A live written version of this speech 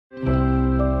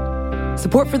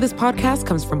Support for this podcast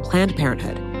comes from Planned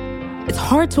Parenthood. It's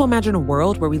hard to imagine a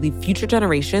world where we leave future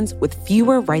generations with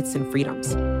fewer rights and freedoms.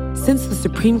 Since the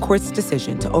Supreme Court's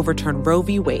decision to overturn Roe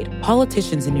v. Wade,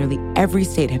 politicians in nearly every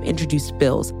state have introduced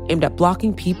bills aimed at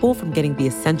blocking people from getting the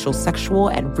essential sexual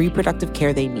and reproductive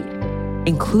care they need,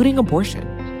 including abortion.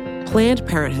 Planned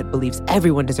Parenthood believes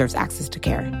everyone deserves access to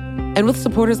care. And with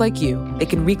supporters like you, they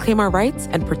can reclaim our rights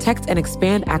and protect and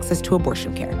expand access to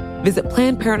abortion care. Visit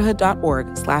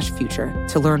PlannedParenthood.org/future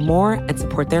to learn more and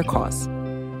support their cause.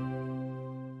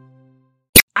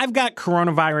 I've got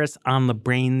coronavirus on the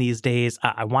brain these days.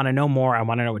 I want to know more. I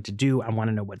want to know what to do. I want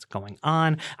to know what's going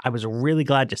on. I was really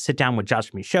glad to sit down with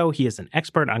Josh Michaud. He is an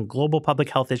expert on global public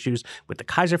health issues with the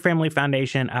Kaiser Family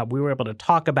Foundation. We were able to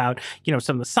talk about,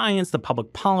 some of the science, the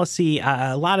public policy,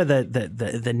 a lot of the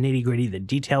nitty-gritty, the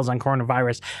details on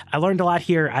coronavirus. I learned a lot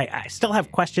here. I still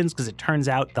have questions because it turns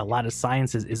out that a lot of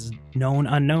science is known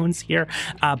unknowns here.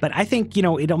 But I think,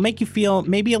 it'll make you feel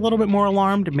maybe a little bit more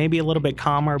alarmed, maybe a little bit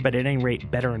calmer, but at any rate,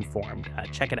 better informed.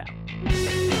 Check it out.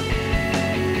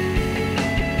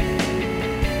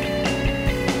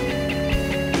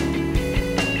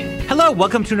 Hello,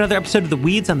 welcome to another episode of The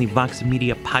Weeds on the Vox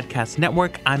Media Podcast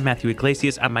Network. I'm Matthew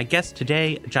Iglesias. My guest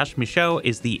today, Josh Michaud,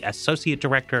 is the Associate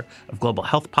Director of Global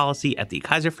Health Policy at the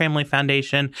Kaiser Family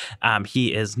Foundation.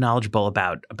 He is knowledgeable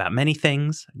about many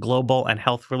things, global and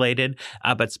health-related,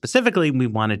 but specifically, we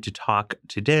wanted to talk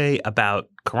today about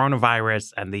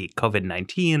coronavirus and the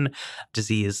COVID-19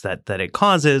 disease that it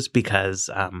causes because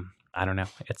I don't know.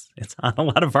 It's on a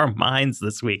lot of our minds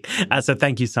this week. So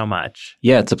thank you so much.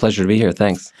 Yeah, it's a pleasure to be here.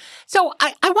 Thanks. So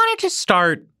I wanted to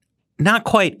start not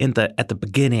quite at the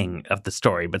beginning of the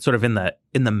story, but sort of in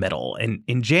the middle.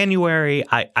 In January,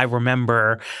 I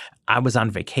remember I was on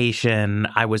vacation.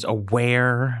 I was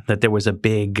aware that there was a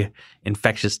big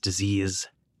infectious disease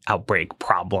outbreak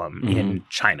problem in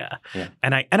China. Yeah.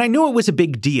 And I knew it was a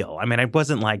big deal. I mean, I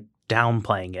wasn't like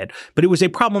downplaying it, but it was a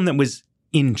problem that was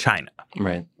in China.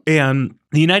 Right. And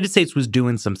the United States was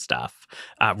doing some stuff,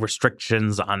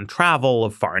 restrictions on travel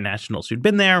of foreign nationals who'd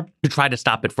been there to try to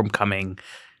stop it from coming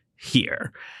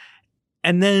here.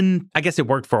 And then I guess it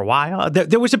worked for a while.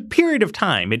 There was a period of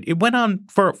time. It went on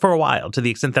for a while to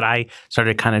the extent that I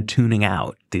started kind of tuning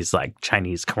out these like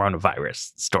Chinese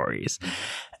coronavirus stories.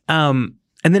 And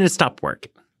then it stopped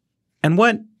working. And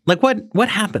what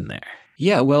happened there?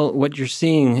 Yeah, well, what you're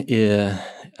seeing,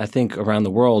 I think, around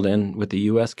the world and with the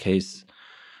U.S. case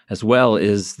as well,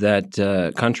 is that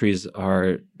countries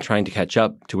are trying to catch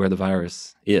up to where the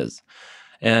virus is.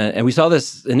 And we saw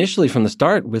this initially from the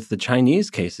start with the Chinese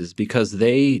cases because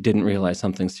they didn't realize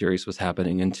something serious was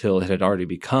happening until it had already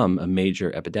become a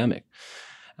major epidemic.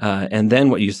 And then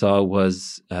what you saw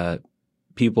was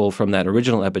people from that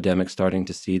original epidemic starting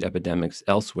to seed epidemics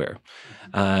elsewhere.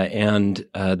 And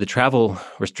the travel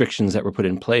restrictions that were put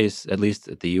in place, at least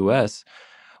at the U.S.,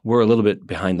 were a little bit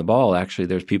behind the ball, actually.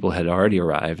 There's people had already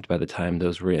arrived by the time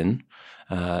those were in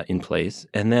place.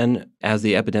 And then as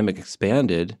the epidemic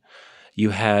expanded,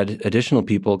 you had additional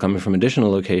people coming from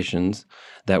additional locations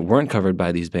that weren't covered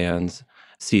by these bans,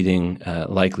 seeding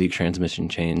likely transmission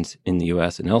chains in the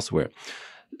U.S. and elsewhere.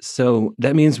 So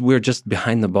that means we're just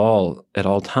behind the ball at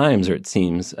all times, or it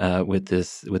seems, with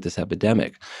this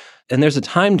epidemic. And there's a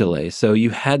time delay. So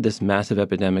you had this massive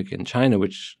epidemic in China,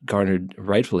 which garnered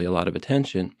rightfully a lot of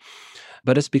attention.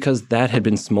 But it's because that had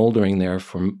been smoldering there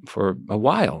for a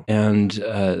while. And,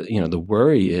 the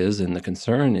worry is and the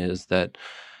concern is that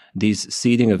these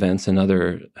seeding events in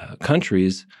other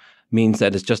countries means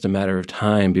that it's just a matter of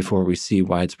time before we see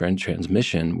widespread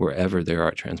transmission wherever there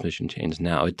are transmission chains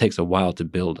now. It takes a while to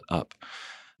build up.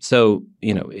 So,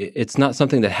 it's not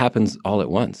something that happens all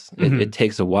at once. It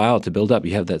takes a while to build up.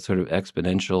 You have that sort of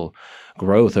exponential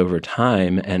growth over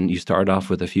time, and you start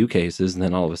off with a few cases, and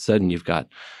then all of a sudden you've got,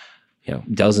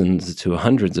 dozens to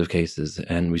hundreds of cases.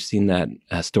 And we've seen that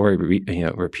story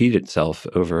repeat itself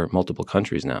over multiple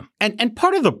countries now. And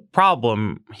part of the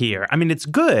problem here, I mean, it's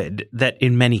good that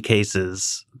in many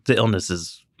cases the illness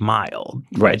is mild,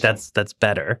 right? That's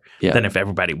better than if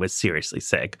everybody was seriously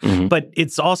sick. But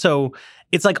it's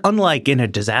like unlike in a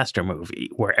disaster movie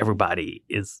where everybody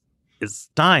is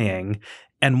dying.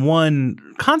 And one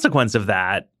consequence of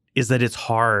that is that it's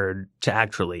hard to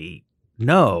actually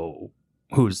know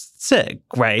who's sick,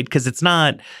 right? Because it's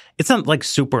not like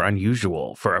super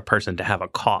unusual for a person to have a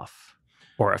cough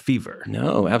or a fever.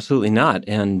 No, absolutely not.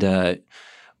 And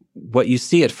what you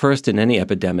see at first in any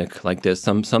epidemic like this,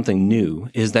 something new,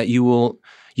 is that you will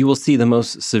you will see the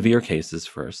most severe cases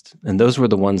first. And those were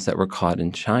the ones that were caught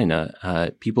in China.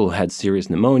 People who had serious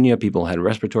pneumonia, people who had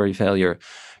respiratory failure,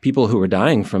 people who were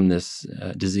dying from this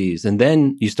disease. And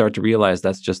then you start to realize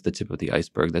that's just the tip of the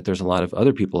iceberg, that there's a lot of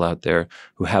other people out there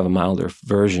who have a milder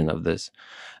version of this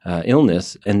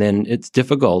illness. And then it's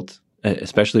difficult,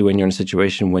 especially when you're in a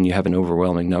situation when you have an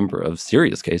overwhelming number of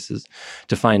serious cases,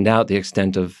 to find out the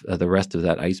extent of the rest of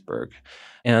that iceberg.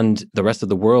 And the rest of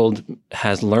the world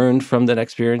has learned from that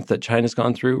experience that China's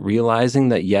gone through, realizing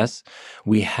that, yes,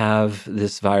 we have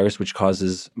this virus which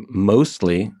causes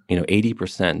mostly,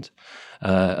 80%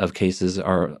 of cases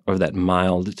are of that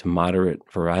mild to moderate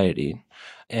variety.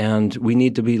 And we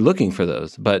need to be looking for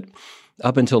those. But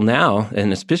up until now,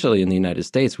 and especially in the United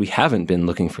States, we haven't been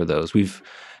looking for those. We've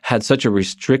had such a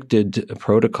restricted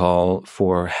protocol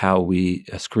for how we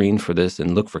screen for this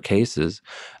and look for cases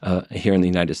here in the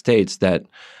United States that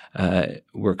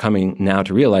we're coming now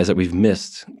to realize that we've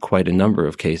missed quite a number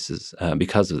of cases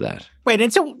because of that. Right.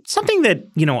 And so something that,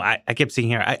 I kept seeing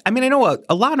here, I know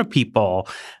a lot of people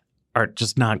are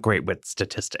just not great with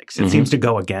statistics. It seems to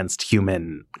go against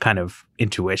human kind of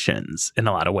intuitions in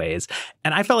a lot of ways.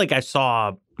 And I felt like I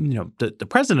saw, the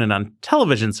president on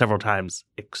television several times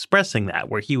expressing that,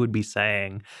 where he would be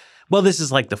saying, well, this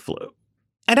is like the flu.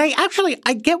 And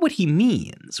I get what he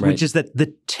means, right, which is that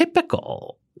the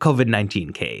typical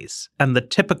COVID-19 case and the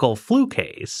typical flu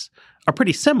case are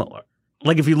pretty similar.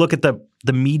 Like if you look at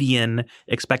the median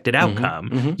expected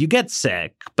outcome, you get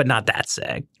sick, but not that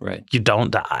sick. Right. You don't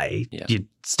die. Yeah. You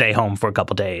stay home for a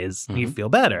couple days. You feel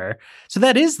better. So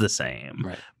that is the same.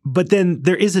 Right. But then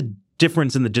there is a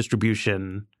difference in the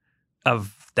distribution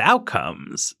of the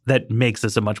outcomes that makes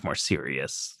this a much more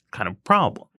serious kind of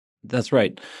problem. That's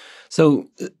right. So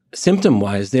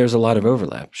symptom-wise, there's a lot of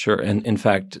overlap, sure. And in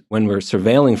fact, when we're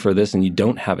surveilling for this and you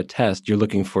don't have a test, you're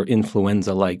looking for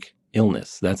influenza-like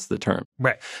illness. That's the term.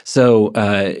 Right. So,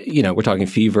 we're talking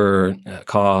fever,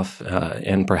 cough,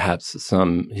 and perhaps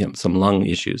some lung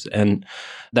issues. And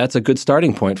that's a good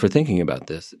starting point for thinking about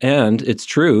this. And it's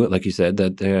true, like you said,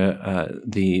 that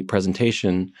the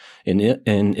presentation in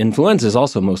influenza is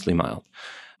also mostly mild.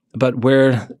 But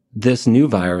where this new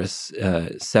virus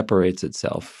separates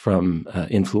itself from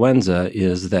influenza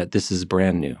is that this is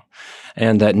brand new,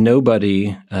 and that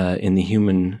nobody in the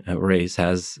human race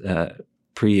has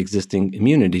pre-existing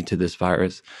immunity to this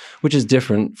virus, which is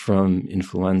different from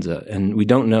influenza. And we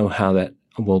don't know how that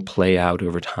will play out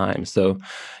over time. So,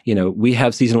 we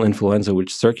have seasonal influenza,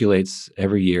 which circulates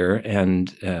every year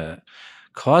and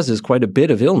causes quite a bit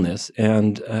of illness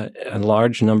and a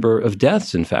large number of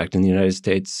deaths. In fact, in the United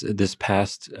States this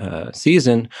past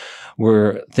season,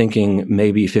 we're thinking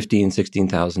maybe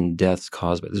 16,000 deaths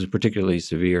caused by this is a particularly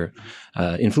severe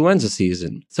influenza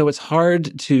season. So it's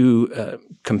hard to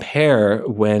compare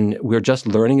when we're just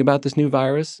learning about this new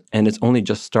virus and it's only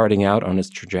just starting out on its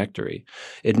trajectory.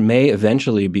 It may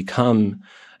eventually become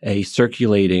a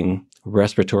circulating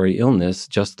respiratory illness,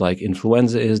 just like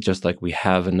influenza is, just like we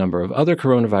have a number of other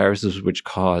coronaviruses which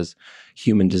cause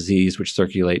human disease, which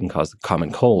circulate and cause the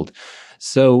common cold.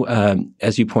 So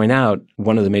as you point out,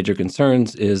 one of the major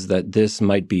concerns is that this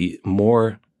might be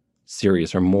more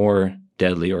serious or more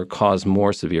deadly or cause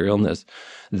more severe illness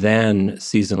than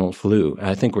seasonal flu.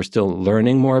 I think we're still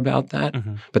learning more about that,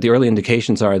 but the early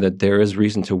indications are that there is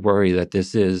reason to worry that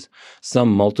this is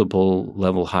some multiple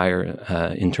level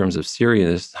higher in terms of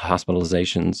serious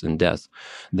hospitalizations and deaths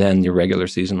than your regular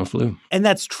seasonal flu. And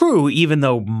that's true, even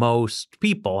though most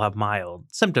people have mild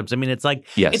symptoms. I mean, it's like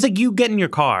It's like you get in your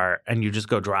car and you just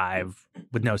go drive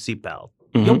with no seatbelt.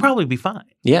 You'll probably be fine.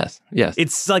 Yes.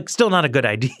 It's like still not a good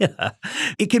idea.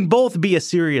 It can both be a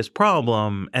serious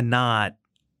problem and not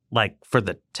like for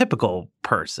the typical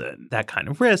person, that kind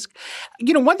of risk.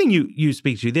 One thing you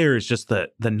speak to there is just the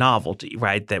novelty,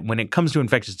 right? That when it comes to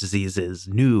infectious diseases,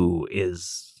 new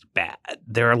is bad.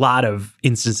 There are a lot of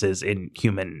instances in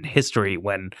human history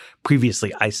when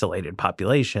previously isolated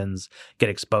populations get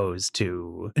exposed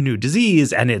to a new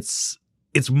disease and it's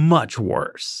much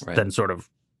worse than sort of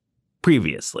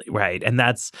previously, right? And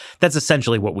that's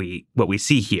essentially what we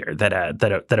see here, that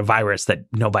a virus that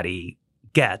nobody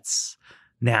gets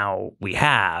now we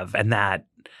have, and that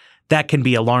can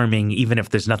be alarming even if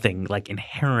there's nothing like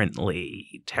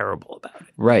inherently terrible about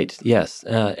it. Right. Yes,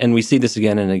 and we see this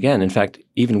again and again. In fact,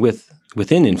 even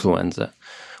within influenza,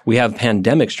 we have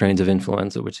pandemic strains of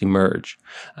influenza which emerge,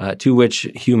 to which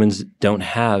humans don't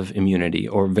have immunity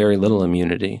or very little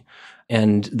immunity.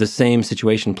 And the same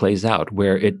situation plays out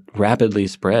where it rapidly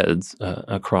spreads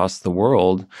across the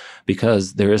world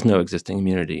because there is no existing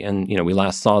immunity. And, we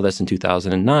last saw this in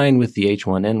 2009 with the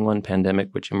H1N1 pandemic,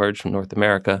 which emerged from North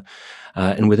America.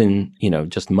 And within,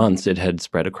 just months, it had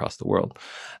spread across the world.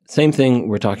 Same thing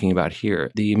we're talking about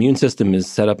here. The immune system is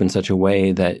set up in such a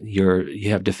way that you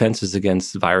have defenses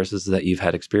against viruses that you've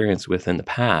had experience with in the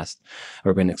past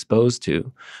or been exposed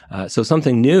to. So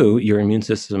something new, your immune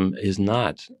system is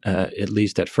not, at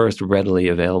least at first, readily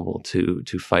available to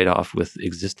fight off with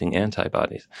existing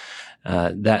antibodies.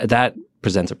 That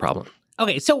presents a problem.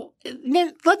 Okay, so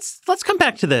let's come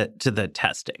back to the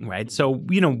testing, right? So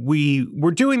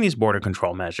we're doing these border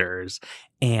control measures,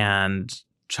 and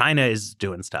China is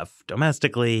doing stuff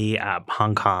domestically.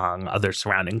 Hong Kong, other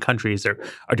surrounding countries are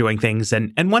doing things,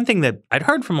 and one thing that I'd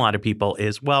heard from a lot of people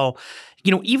is, well,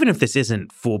 even if this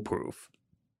isn't foolproof,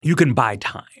 you can buy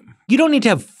time. You don't need to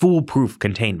have foolproof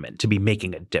containment to be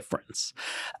making a difference.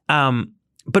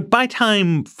 But buy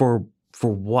time for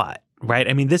what? Right.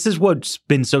 I mean, this is what's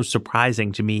been so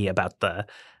surprising to me about the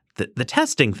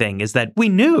testing thing is that we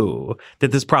knew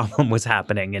that this problem was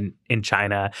happening in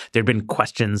China. There'd been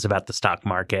questions about the stock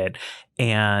market,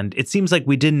 and it seems like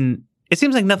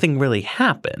nothing really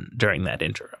happened during that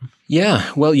interim.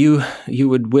 Yeah, well, you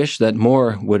would wish that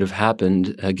more would have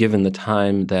happened given the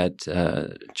time that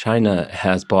China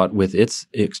has bought with its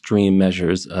extreme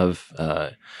measures of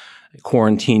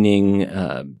quarantining,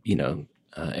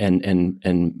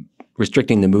 and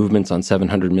restricting the movements on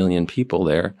 700 million people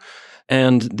there.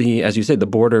 And as you say, the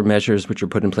border measures which are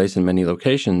put in place in many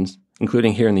locations,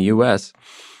 including here in the U.S.,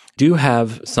 do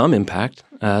have some impact.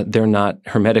 They're not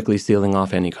hermetically sealing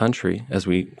off any country, as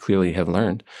we clearly have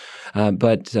learned.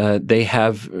 But they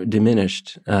have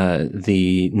diminished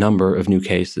the number of new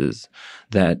cases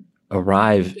that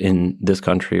arrive in this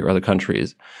country or other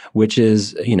countries, which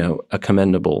is, a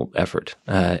commendable effort.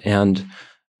 And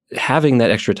having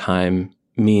that extra time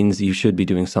means you should be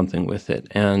doing something with it.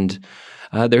 And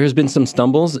there has been some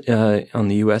stumbles on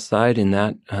the U.S. side in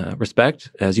that respect.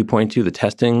 As you point to, the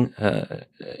testing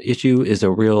issue is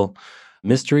a real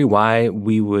mystery why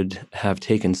we would have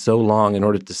taken so long in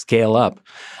order to scale up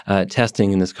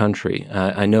testing in this country.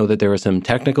 I know that there were some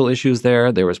technical issues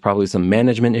there. There was probably some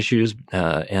management issues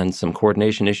and some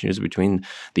coordination issues between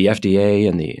the FDA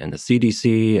and the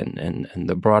CDC and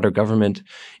the broader government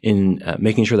in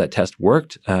making sure that test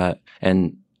worked.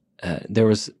 And there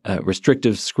was a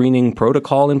restrictive screening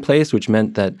protocol in place, which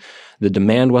meant that the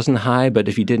demand wasn't high, but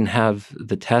if you didn't have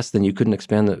the test, then you couldn't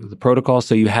expand the protocol.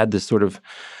 So you had this sort of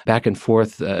back and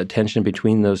forth tension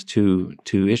between those two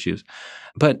issues.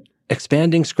 But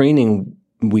expanding screening,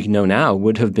 we know now,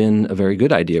 would have been a very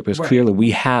good idea because clearly we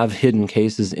have hidden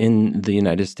cases in the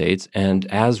United States. And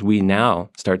as we now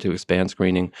start to expand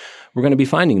screening, we're going to be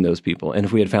finding those people. And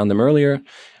if we had found them earlier,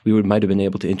 we might have been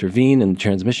able to intervene in the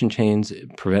transmission chains,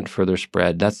 prevent further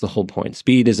spread. That's the whole point.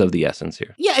 Speed is of the essence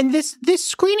here. Yeah, and this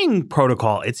screening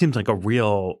protocol, it seems like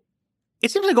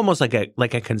almost like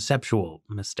a conceptual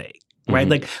mistake, right?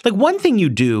 Mm-hmm. Like one thing you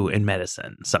do in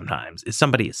medicine sometimes is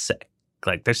somebody is sick.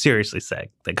 Like they're seriously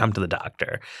sick. They come to the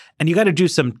doctor, and you got to do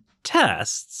some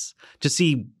tests to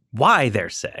see why they're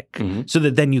sick, mm-hmm. so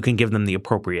that then you can give them the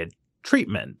appropriate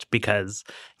treatment. Because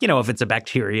if it's a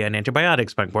bacteria and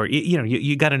antibiotics,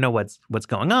 you got to know what's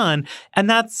going on, and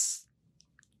that's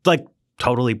like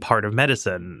totally part of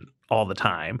medicine all the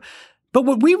time. But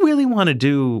what we really want to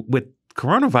do with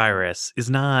coronavirus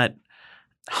is not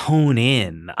hone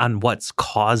in on what's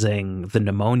causing the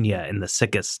pneumonia in the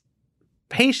sickest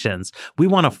patients. We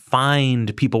want to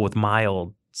find people with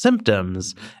mild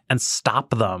symptoms and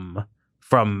stop them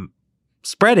from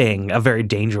spreading a very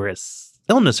dangerous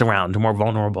illness around to more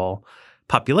vulnerable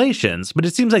populations. But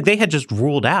it seems like they had just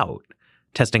ruled out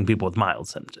testing people with mild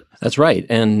symptoms. That's right.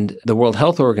 And the World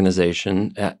Health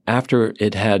Organization, after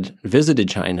it had visited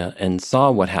China and saw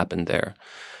what happened there,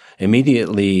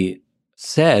 immediately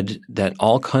said that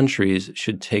all countries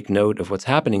should take note of what's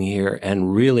happening here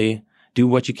and really do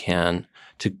what you can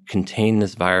to contain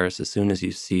this virus as soon as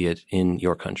you see it in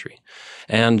your country.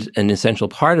 And an essential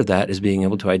part of that is being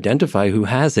able to identify who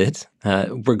has it,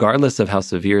 regardless of how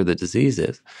severe the disease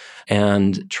is,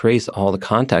 and trace all the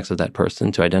contacts of that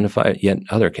person to identify yet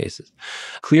other cases.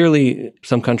 Clearly,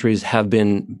 some countries have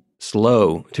been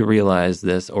slow to realize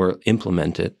this or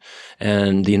implement it,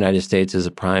 and the United States is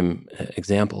a prime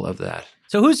example of that.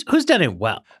 So who's done it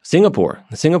well? Singapore.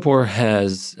 Singapore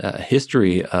has a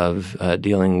history of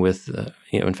dealing with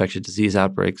infectious disease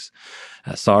outbreaks.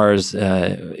 SARS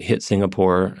hit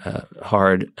Singapore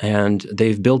hard, and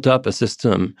they've built up a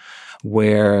system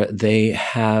where they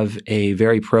have a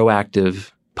very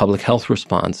proactive public health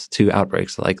response to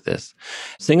outbreaks like this.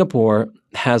 Singapore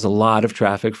has a lot of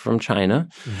traffic from China.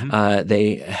 Mm-hmm.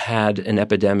 They had an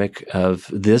epidemic of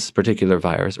this particular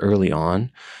virus early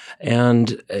on,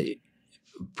 and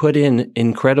put in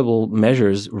incredible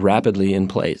measures rapidly in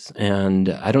place. And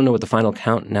I don't know what the final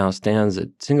count now stands at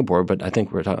Singapore, but I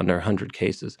think we're under 100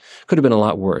 cases. Could have been a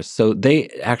lot worse. So they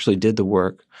actually did the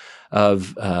work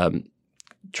of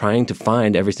trying to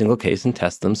find every single case and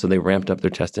test them. So they ramped up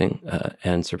their testing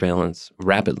and surveillance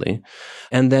rapidly,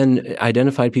 and then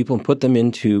identified people and put them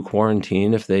into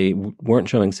quarantine if they weren't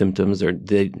showing symptoms or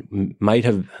they might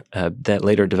have that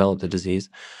later developed the disease.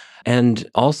 And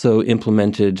also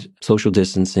implemented social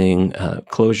distancing,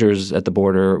 closures at the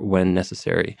border when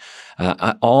necessary,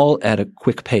 all at a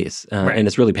quick pace. Right. And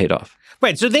it's really paid off.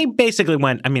 Right. So they basically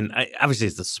went, I mean, obviously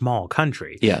it's a small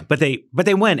country. Yeah. But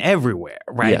they went everywhere,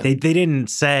 right? Yeah. They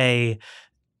didn't say,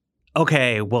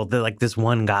 okay, well, like this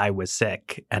one guy was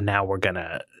sick and now we're going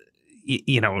to,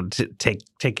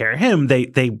 take care of him.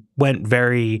 They went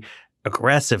very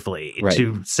aggressively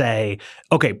to say,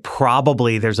 okay,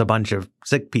 probably there's a bunch of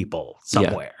sick people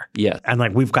somewhere. Yeah. And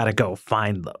like, we've got to go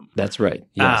find them. That's right.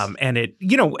 Yes. And it,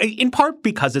 in part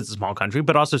because it's a small country,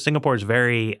 but also Singapore is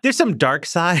there's some dark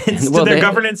sides to their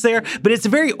governance there, but it's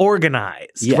very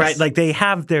organized, right? Like they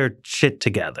have their shit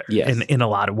together in a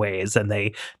lot of ways, and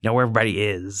they know where everybody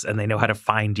is, and they know how to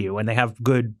find you, and they have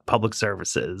good public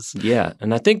services. Yeah.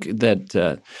 And I think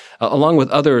that along with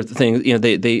other things,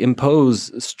 they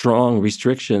impose strong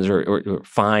restrictions or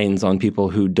fines on people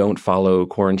who don't follow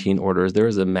quarantine orders. There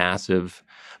is a massive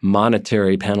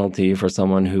monetary penalty for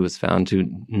someone who is found to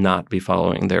not be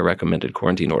following their recommended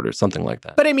quarantine orders, something like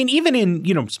that. But I mean, even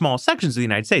in, small sections of the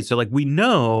United States, so like we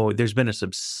know there's been a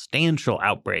substantial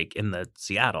outbreak in the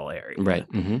Seattle area. Right.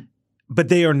 Mm-hmm. But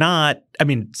they are not, I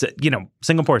mean,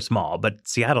 Singapore is small, but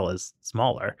Seattle is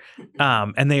smaller.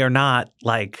 And they are not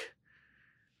like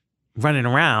running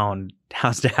around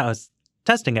house to house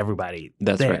testing everybody.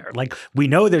 That's there. right. Like we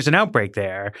know there's an outbreak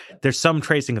there. There's some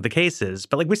tracing of the cases,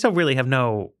 but like we still really have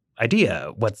no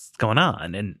idea what's going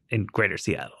on in Greater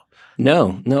Seattle.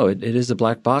 No, it is a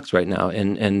black box right now,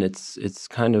 and it's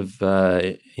kind of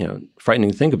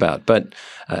frightening to think about. But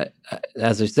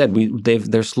as I said,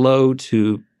 they're slow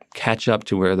to catch up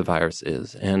to where the virus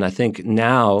is, and I think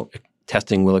now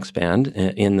testing will expand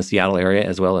in the Seattle area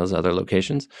as well as other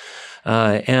locations.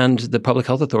 And the public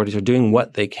health authorities are doing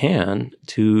what they can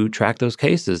to track those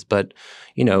cases. But,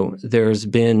 there's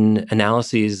been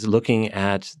analyses looking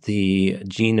at the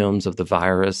genomes of the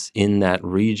virus in that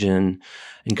region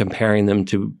and comparing them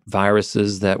to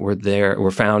viruses that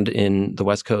were found in the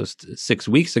West Coast 6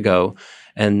 weeks ago.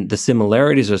 And the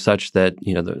similarities are such that,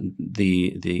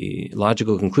 the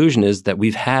logical conclusion is that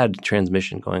we've had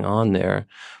transmission going on there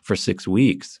for 6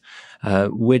 weeks,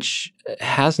 which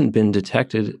hasn't been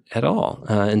detected at all.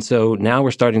 And so now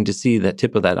we're starting to see that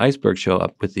tip of that iceberg show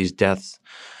up with these deaths,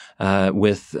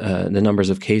 with the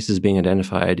numbers of cases being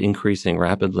identified increasing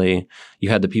rapidly. You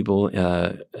had the people,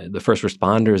 the first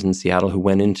responders in Seattle who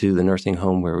went into the nursing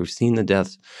home where we've seen the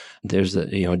deaths. There's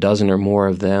a dozen or more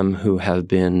of them who have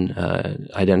been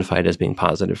identified as being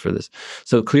positive for this.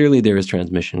 So clearly there is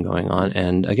transmission going on.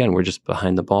 And again, we're just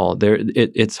behind the ball.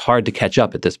 It's hard to catch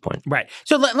up at this point. Right.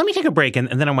 So let me take a break, and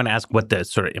then I want to ask what the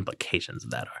sort of implications of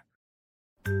that are.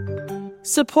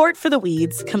 Support for The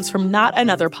Weeds comes from Not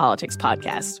Another Politics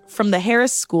podcast from the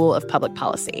Harris School of Public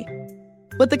Policy.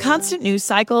 With the constant news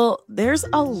cycle, there's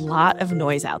a lot of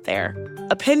noise out there.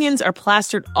 Opinions are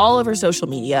plastered all over social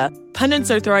media,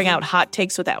 pundits are throwing out hot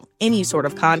takes without any sort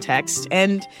of context,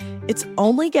 and it's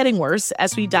only getting worse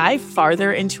as we dive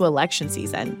farther into election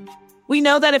season. We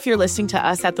know that if you're listening to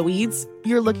us at The Weeds,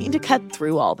 you're looking to cut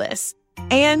through all this.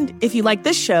 And if you like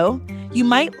this show, you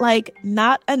might like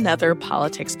Not Another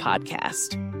Politics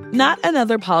podcast. Not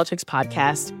Another Politics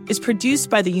podcast is produced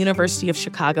by the University of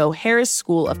Chicago Harris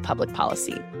School of Public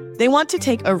Policy. They want to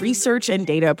take a research and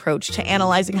data approach to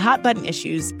analyzing hot-button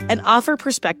issues and offer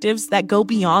perspectives that go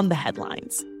beyond the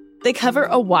headlines. They cover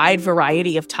a wide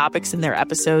variety of topics in their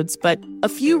episodes, but a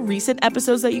few recent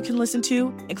episodes that you can listen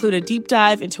to include a deep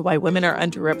dive into why women are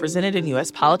underrepresented in U.S.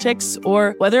 politics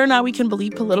or whether or not we can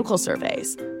believe political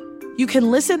surveys. You can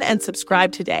listen and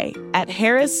subscribe today at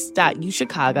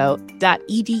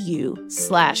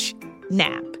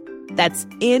harris.uchicago.edu/NAP. That's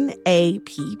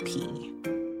NAPP.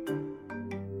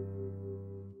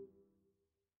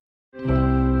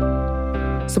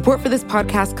 Support for this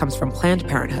podcast comes from Planned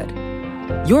Parenthood.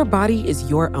 Your body is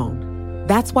your own.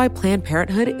 That's why Planned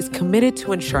Parenthood is committed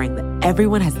to ensuring that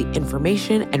everyone has the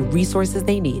information and resources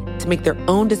they need to make their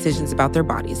own decisions about their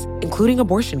bodies, including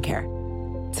abortion care.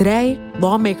 Today,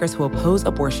 lawmakers who oppose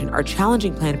abortion are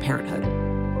challenging Planned Parenthood.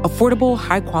 Affordable,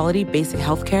 high-quality basic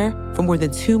health care for more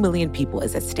than 2 million people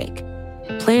is at stake.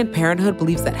 Planned Parenthood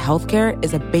believes that health care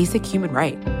is a basic human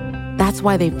right. That's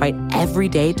why they fight every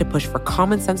day to push for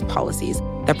common sense policies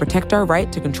that protect our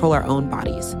right to control our own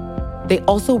bodies. They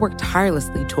also work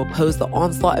tirelessly to oppose the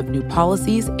onslaught of new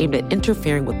policies aimed at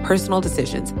interfering with personal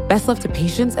decisions best left to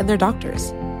patients and their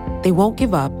doctors. They won't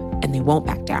give up, and they won't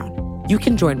back down. You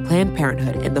can join Planned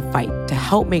Parenthood in the fight to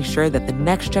help make sure that the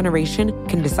next generation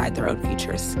can decide their own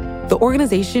futures. The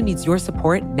organization needs your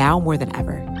support now more than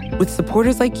ever. With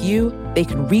supporters like you, they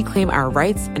can reclaim our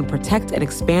rights and protect and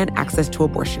expand access to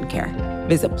abortion care.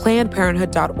 Visit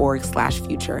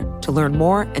PlannedParenthood.org/future to learn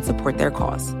more and support their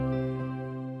cause.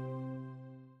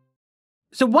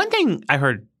 So one thing I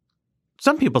heard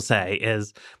some people say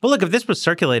is, well, look, if this was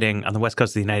circulating on the West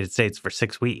Coast of the United States for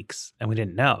 6 weeks and we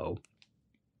didn't know,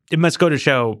 it must go to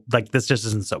show, like, this just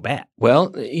isn't so bad.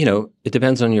 Well, it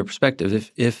depends on your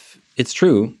perspective. If it's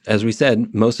true, as we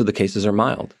said, most of the cases are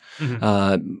mild.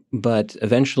 But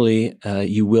eventually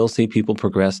you will see people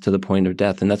progress to the point of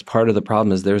death. And that's part of the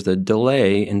problem is there's a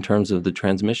delay in terms of the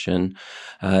transmission.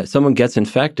 Someone gets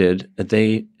infected,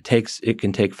 it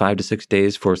can take 5 to 6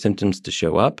 days for symptoms to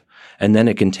show up. And then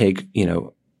it can take,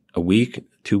 a week,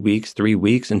 2 weeks, 3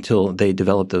 weeks until they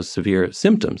develop those severe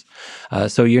symptoms.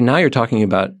 So you're talking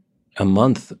about a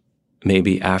month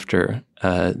maybe after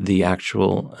the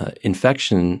actual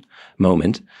infection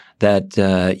moment that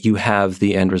you have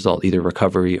the end result, either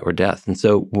recovery or death. And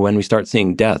so when we start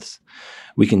seeing deaths,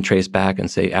 we can trace back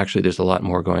and say, actually, there's a lot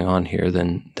more going on here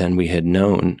than we had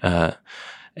known.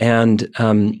 And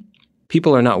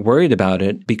people are not worried about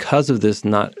it because of this,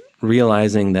 not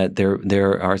realizing that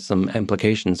there are some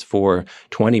implications for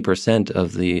 20%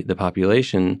 of the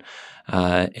population.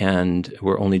 And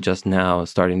we're only just now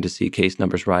starting to see case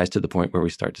numbers rise to the point where we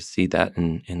start to see that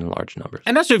in large numbers.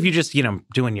 And also if you just,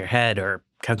 do in your head or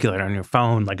calculate on your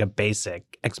phone like a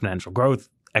basic exponential growth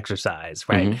exercise,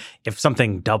 right? Mm-hmm. If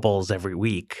something doubles every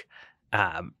week,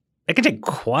 it can take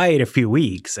quite a few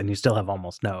weeks and you still have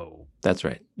almost no. That's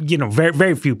right. Very,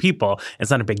 very few people.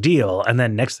 It's not a big deal. And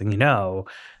then next thing you know,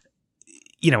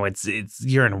 it's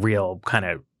you're in a real kind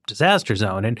of disaster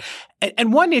zone.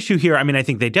 And one issue here, I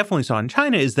think they definitely saw in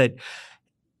China is that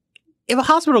if a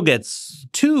hospital gets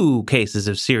 2 cases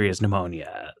of serious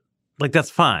pneumonia, like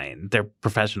that's fine. They're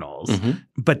professionals. Mm-hmm.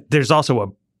 But there's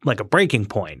also a breaking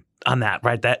point on that,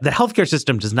 right? That the healthcare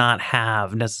system does not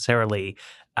have necessarily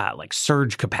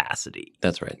surge capacity.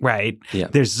 That's right. Right? Yeah.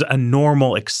 There's a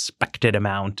normal expected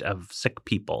amount of sick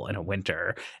people in a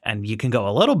winter, and you can go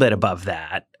a little bit above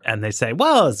that, and they say,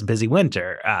 well, it's a busy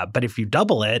winter. But if you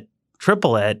double it,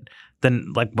 triple it,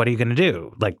 then what are you going to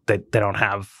do? They don't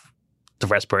have the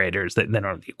respirators, they don't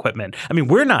have the equipment.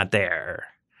 We're not there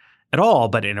at all,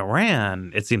 but in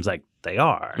Iran, it seems like they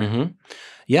are. Mm-hmm.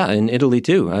 Yeah, in Italy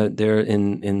too. They're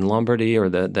in Lombardy or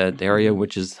that area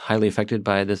which is highly affected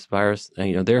by this virus.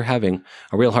 They're having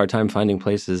a real hard time finding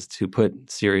places to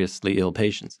put seriously ill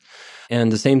patients.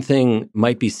 And the same thing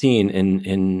might be seen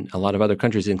in a lot of other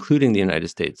countries, including the United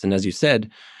States. And as you said,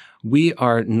 we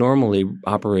are normally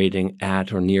operating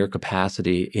at or near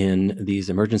capacity in these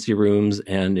emergency rooms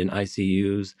and in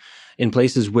ICUs, in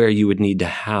places where you would need to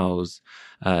house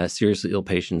seriously ill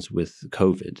patients with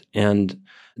COVID. And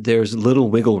there's little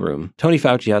wiggle room. Tony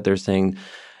Fauci out there saying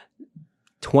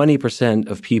 20%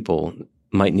 of people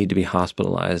might need to be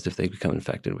hospitalized if they become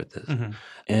infected with this. Mm-hmm.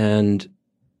 And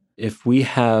if we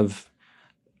have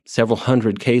several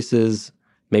hundred cases,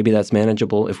 maybe that's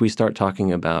manageable. If we start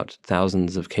talking about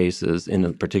thousands of cases in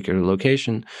a particular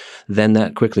location, then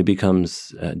that quickly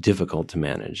becomes difficult to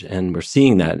manage. And we're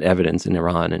seeing that evidence in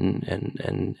Iran and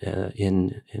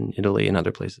in Italy and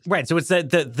other places. Right. So it's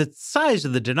the size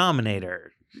of the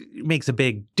denominator makes a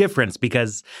big difference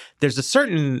because there's a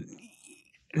certain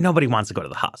 – nobody wants to go to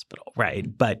the hospital, right?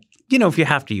 But, if you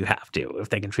have to, you have to.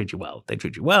 If they can treat you well, they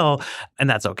treat you well, and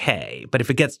that's okay. But if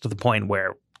it gets to the point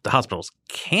where the hospitals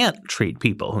can't treat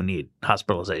people who need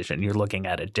hospitalization, you're looking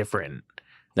at a different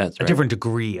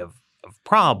degree of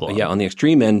problem. Yeah, on the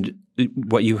extreme end,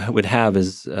 what you would have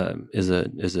is a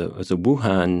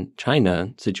Wuhan,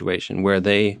 China situation where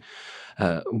they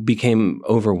became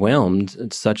overwhelmed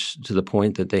such to the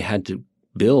point that they had to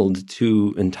build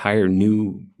 2 entire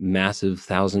new massive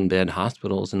 1,000-bed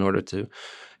hospitals in order to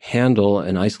handle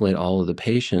and isolate all of the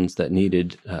patients that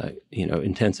needed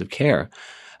intensive care.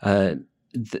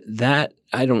 That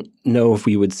I don't know if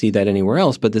we would see that anywhere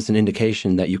else, but there's an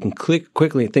indication that you can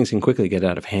things can quickly get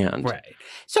out of hand. Right.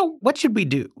 So what should we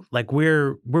do?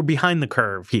 We're behind the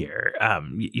curve here.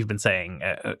 You've been saying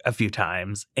a few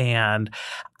times, and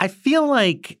I feel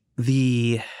like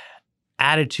the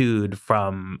attitude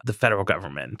from the federal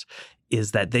government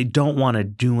is that they don't want to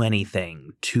do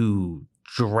anything too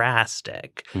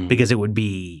drastic because it would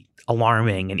be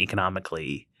alarming and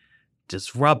economically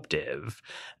disruptive.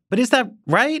 But is that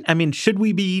right? I mean, should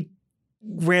we be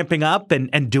ramping up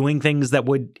and doing things that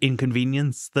would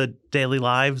inconvenience the daily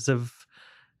lives of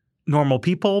normal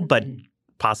people, but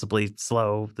possibly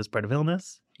slow the spread of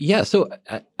illness? Yeah, so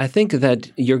I think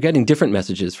that you're getting different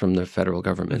messages from the federal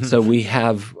government. So we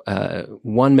have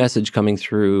one message coming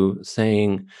through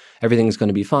saying everything's going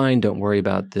to be fine, don't worry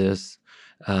about this,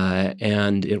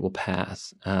 and it will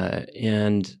pass. But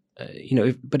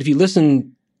if you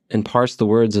listen and parse the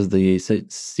words of the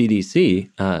CDC,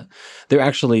 they're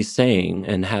actually saying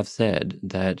and have said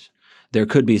that there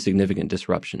could be significant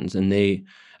disruptions, and they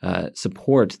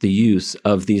support the use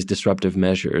of these disruptive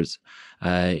measures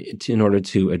in order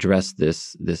to address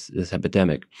this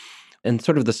epidemic. And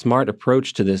sort of the smart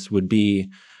approach to this would be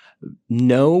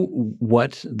know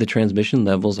what the transmission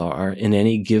levels are in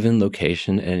any given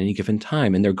location at any given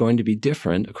time, and they're going to be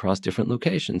different across different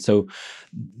locations. So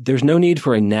there's no need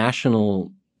for a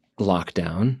national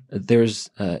lockdown. There's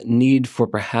need for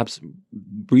perhaps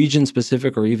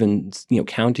region-specific or even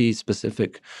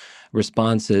county-specific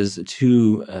responses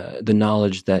to the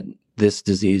knowledge that this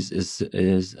disease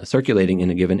is circulating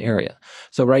in a given area.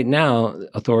 So right now,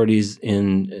 authorities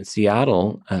in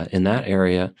Seattle, in that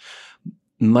area,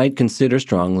 might consider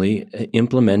strongly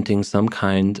implementing some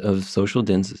kind of social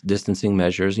distancing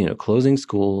measures, closing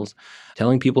schools,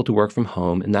 telling people to work from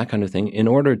home, and that kind of thing, in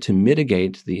order to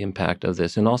mitigate the impact of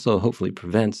this, and also hopefully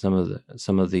prevent some of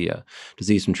the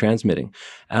disease from transmitting.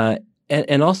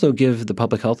 And also give the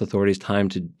public health authorities time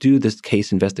to do this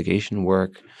case investigation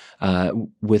work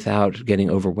without getting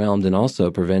overwhelmed, and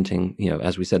also preventing,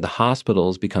 as we said, the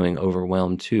hospitals becoming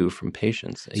overwhelmed too from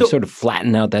patients. So, you sort of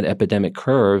flatten out that epidemic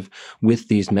curve with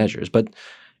these measures. But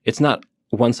it's not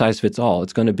one size fits all.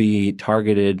 It's going to be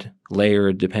targeted,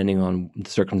 layered, depending on the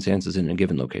circumstances in a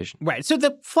given location. Right. So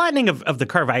the flattening of the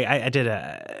curve, I did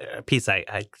a piece,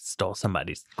 I stole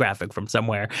somebody's graphic from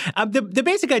somewhere. The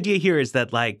basic idea here is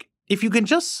that, like, if you can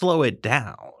just slow it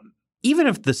down, even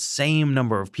if the same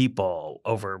number of people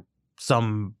over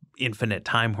some infinite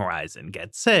time horizon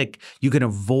get sick, you can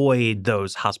avoid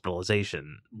those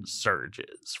hospitalization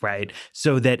surges, right?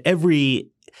 So that I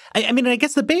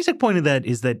guess the basic point of that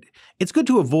is that it's good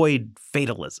to avoid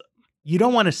fatalism. You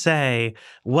don't want to say,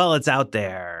 well, it's out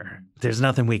there, there's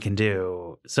nothing we can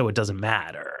do, so it doesn't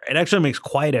matter. It actually makes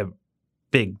quite a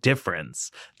big difference,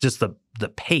 just the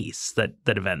pace that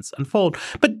events unfold.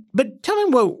 But tell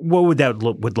me what would that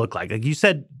look like? Like you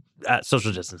said,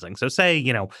 social distancing. So say,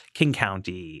 King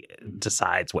County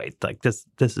decides, wait, like this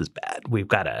is bad. We've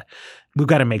got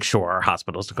to make sure our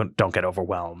hospitals don't get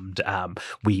overwhelmed.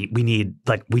 We need,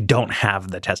 like, we don't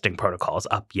have the testing protocols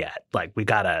up yet. Like, we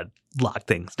got to lock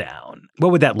things down.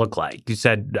 What would that look like? You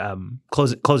said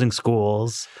closing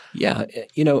schools. Yeah,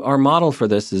 our model for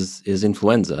this is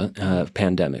influenza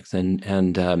pandemics,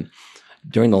 and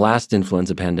during the last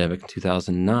influenza pandemic in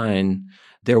 2009.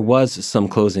 There was some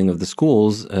closing of the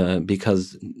schools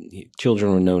because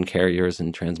children were known carriers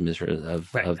and transmitters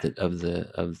of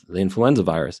the influenza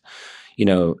virus.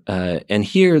 And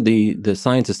here the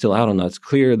science is still out on that. It's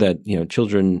clear that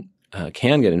children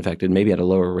can get infected, maybe at a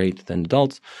lower rate than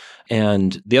adults.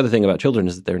 And the other thing about children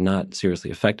is that they're not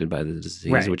seriously affected by the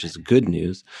disease, which is good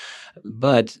news.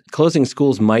 But closing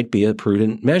schools might be a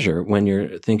prudent measure when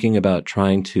you're thinking about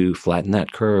trying to flatten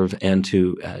that curve and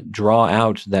to draw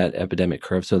out that epidemic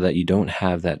curve so that you don't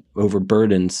have that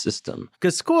overburdened system.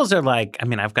 Because schools are like,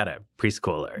 I've got a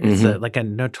preschooler. It's like a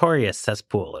notorious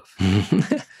cesspool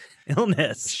of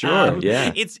illness. Sure,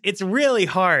 yeah. It's really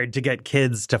hard to get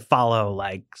kids to follow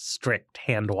like strict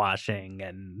hand washing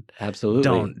and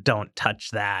absolutely don't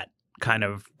touch that kind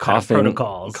of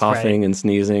protocols, coughing and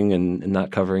sneezing and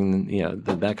not covering,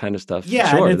 that kind of stuff. Yeah,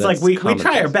 sure, and it's like we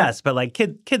try our best, but like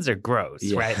kids are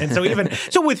gross, right? And so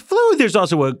so with flu, there's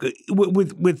also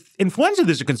with influenza,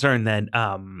 there's a concern that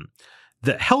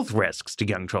the health risks to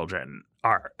young children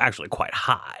are actually quite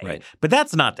high, right? But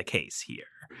that's not the case here.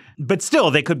 But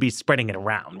still, they could be spreading it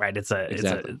around, right? It's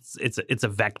a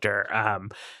vector.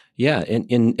 Yeah,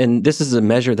 and this is a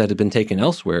measure that had been taken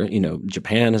elsewhere.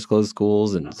 Japan has closed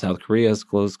schools and South Korea has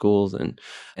closed schools, and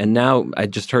now I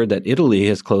just heard that Italy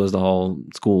has closed all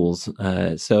schools.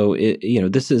 So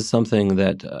this is something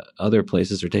that other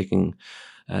places are taking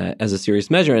as a serious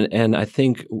measure, and I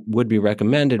think would be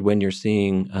recommended when you're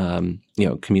seeing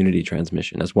community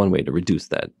transmission as one way to reduce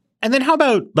that. And then how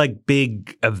about like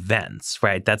big events,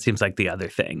 right? That seems like the other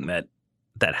thing that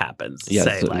happens. Yes,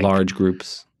 say, like, large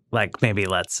groups. Like maybe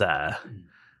let's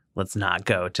not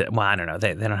go to, well, I don't know.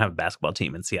 They don't have a basketball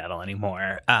team in Seattle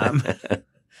anymore.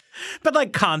 But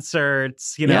like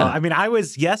concerts, Yeah. I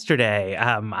was yesterday,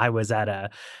 I was at a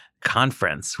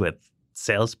conference with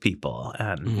salespeople,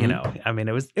 and I mean,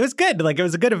 it was good. Like, it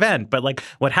was a good event. But like,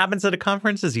 what happens at a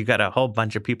conference is you got a whole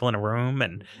bunch of people in a room,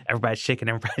 and everybody's shaking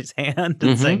everybody's hand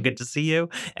and saying "good to see you,"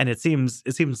 and it seems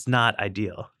not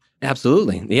ideal.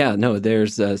 Absolutely. Yeah, no,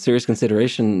 there's serious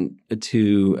consideration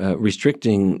to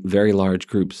restricting very large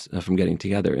groups from getting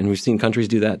together. And we've seen countries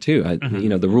do that too.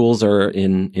 The rules are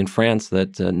in France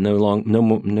that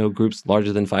no groups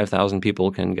larger than 5,000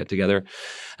 people can get together.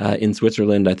 In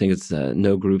Switzerland, I think it's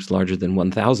no groups larger than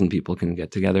 1,000 people can get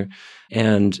together.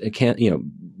 And it can't,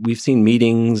 we've seen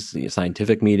meetings,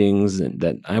 scientific meetings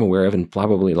that I'm aware of, and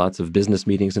probably lots of business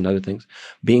meetings and other things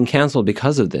being canceled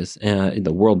because of this.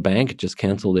 The World Bank just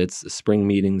canceled its spring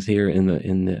meetings here in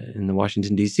the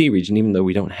Washington, D.C. region, even though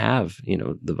we don't have,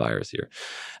 the virus here,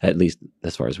 at least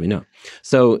as far as we know.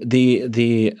 So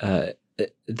that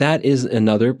is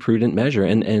another prudent measure.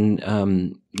 And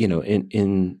in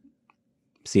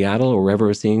Seattle or wherever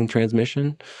we're seeing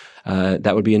transmission,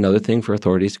 that would be another thing for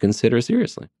authorities to consider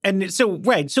seriously. And so,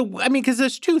 right. So, I mean, because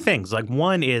there's two things. Like,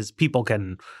 one is people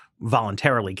can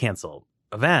voluntarily cancel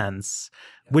events,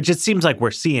 which it seems like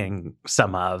we're seeing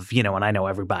some of, and I know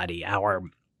everybody, our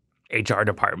HR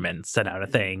department sent out a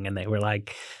thing and they were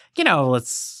like,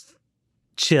 let's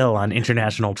chill on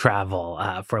international travel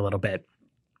for a little bit.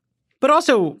 But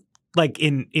also, like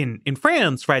in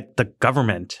France, right, the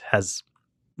government has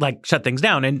shut things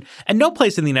down. And no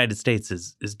place in the United States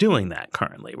is doing that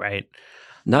currently, right?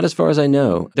 Not as far as I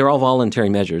know. They're all voluntary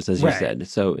measures, as you right. said.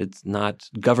 So it's not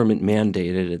government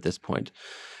mandated at this point.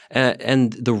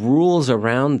 And the rules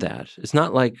around that, it's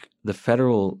not like the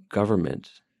federal government,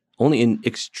 only in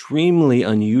extremely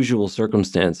unusual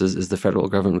circumstances is the federal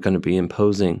government going to be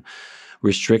imposing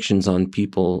restrictions on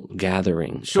people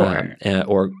gathering. Sure.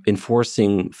 Or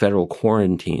enforcing federal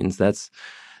quarantines.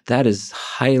 That is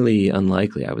highly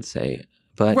unlikely, I would say.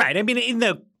 But right. I mean, in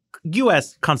the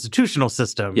U.S. constitutional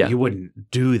system, you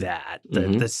wouldn't do that. The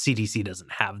CDC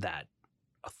doesn't have that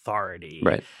authority.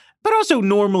 Right. But also,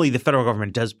 normally, the federal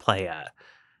government does play a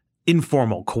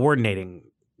informal coordinating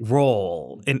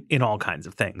role in all kinds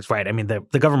of things, right? I mean,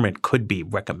 the government could be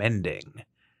recommending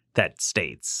that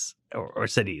states or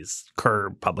cities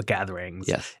curb public gatherings,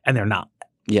 and they're not.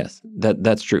 Yes,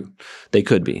 that's true. They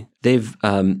could be. They've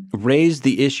raised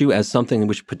the issue as something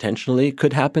which potentially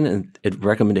could happen, and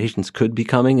recommendations could be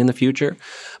coming in the future.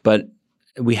 But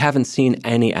we haven't seen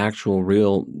any actual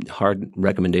real hard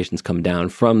recommendations come down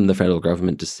from the federal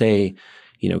government to say,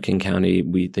 King County,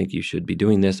 we think you should be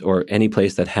doing this, or any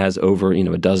place that has over,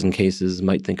 a dozen cases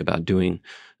might think about doing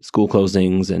school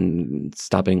closings and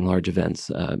stopping large events.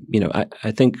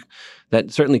 I think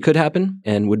that certainly could happen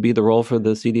and would be the role for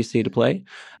the CDC to play.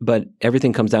 But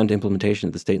everything comes down to implementation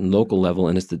at the state and local level,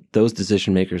 and it's those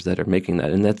decision makers that are making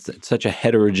that. And that's such a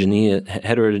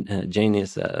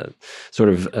heterogeneous sort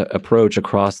of approach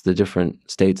across the different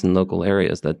states and local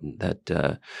areas that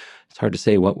it's hard to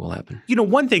say what will happen.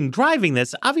 One thing driving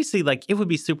this, obviously, it would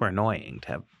be super annoying to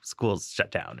have schools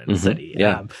shut down in a city.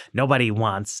 Yeah. Nobody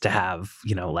wants to have,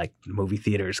 movie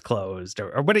theaters closed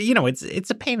or what, it's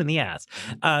a pain in the ass.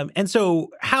 And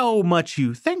so how much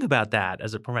you think about that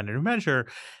as a preventative measure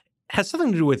has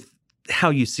something to do with how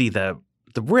you see the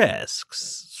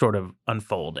risks sort of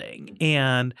unfolding.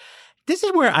 And this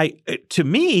is where to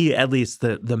me, at least,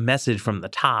 the message from the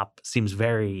top seems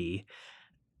very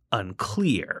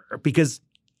unclear, because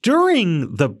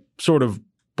during the sort of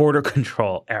border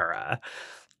control era,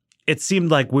 it seemed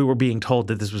like we were being told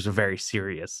that this was a very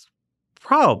serious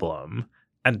problem,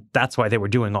 and that's why they were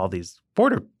doing all these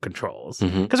border controls.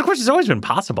 Because, of course, it's always been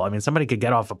possible. I mean, somebody could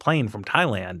get off a plane from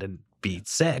Thailand and be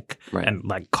sick and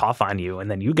cough on you,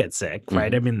 and then you get sick,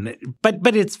 right? I mean,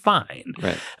 but it's fine.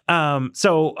 Right.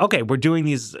 So, okay, we're doing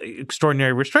these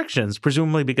extraordinary restrictions,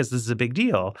 presumably because this is a big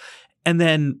deal. And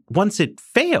then once it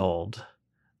failed,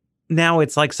 now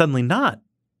it's suddenly not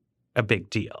a big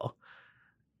deal.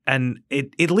 And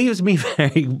it leaves me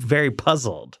very, very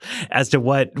puzzled as to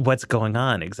what's going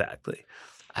on exactly.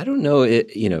 I don't know.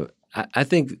 I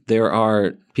think there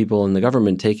are people in the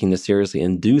government taking this seriously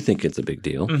and do think it's a big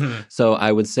deal. So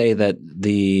I would say that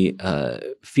the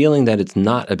feeling that it's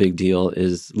not a big deal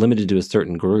is limited to a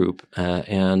certain group,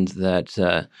 and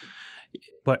that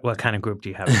What kind of group do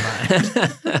you have in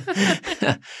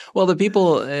mind? Well, the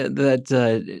people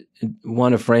that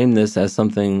want to frame this as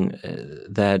something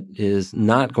that is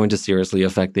not going to seriously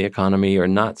affect the economy or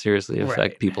not seriously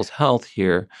affect people's health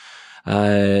here.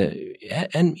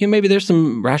 And maybe there's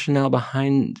some rationale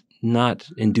behind not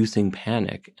inducing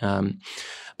panic.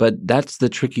 But that's the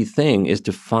tricky thing, is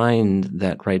to find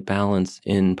that right balance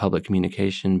in public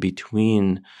communication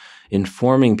between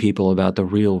informing people about the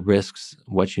real risks,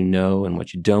 what you know and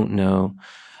what you don't know,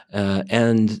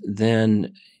 and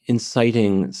then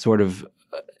inciting sort of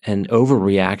an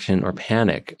overreaction or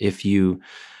panic. If you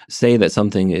say that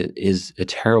something is a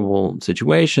terrible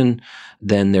situation,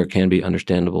 then there can be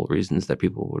understandable reasons that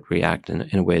people would react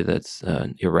in a way that's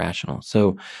irrational.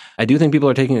 So I do think people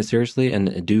are taking it seriously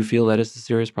and do feel that it's a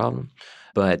serious problem.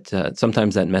 But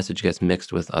sometimes that message gets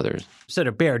mixed with others. So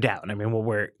to bear down, I mean,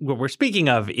 what we're speaking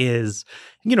of is,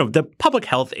 the public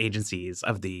health agencies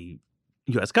of the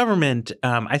U.S. government.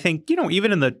 I think,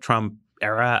 even in the Trump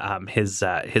era,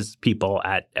 his people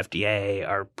at FDA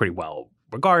are pretty well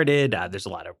regarded. There's a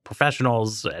lot of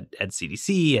professionals at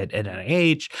CDC, at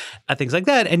NIH, things like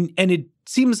that. And it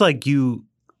seems like you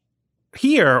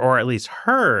hear, or at least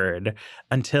heard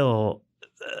until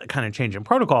kind of change in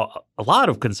protocol, a lot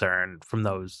of concern from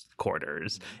those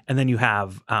quarters. And then you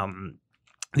have the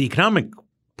economic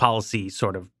policy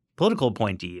sort of political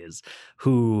appointees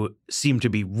who seem to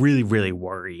be really, really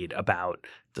worried about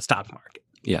the stock market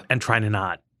and trying to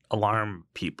not alarm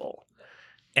people.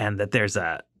 And that there's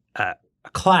a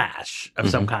clash of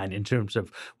some kind in terms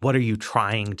of what are you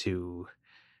trying to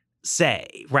say,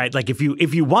 right? Like if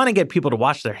you want to get people to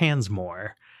wash their hands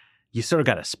more, you sort of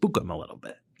got to spook them a little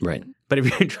bit. Right. But if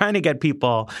you're trying to get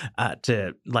people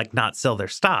to not sell their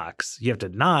stocks, you have to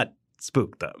not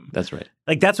spook them. That's right.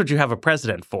 That's what you have a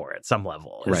president for at some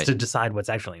level, is right. to decide what's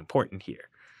actually important here.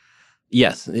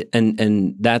 Yes,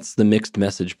 and that's the mixed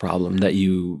message problem that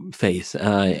you face.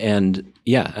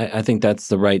 I think that's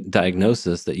the right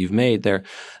diagnosis that you've made there,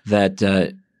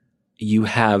 that you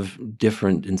have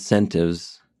different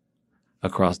incentives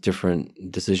across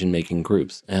different decision-making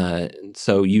groups.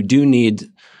 So you do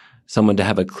need someone to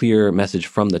have a clear message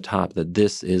from the top that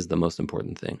this is the most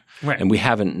important thing. Right. And we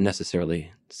haven't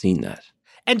necessarily seen that.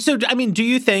 And so, I mean, do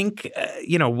you think,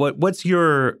 what's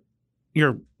your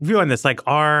view on this?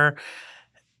 Are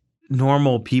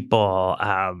normal people,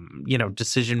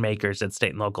 decision makers at state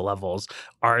and local levels,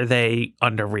 are they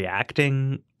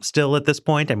underreacting still at this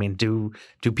point? I mean, do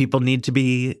people need to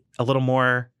be a little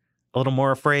more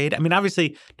afraid? I mean,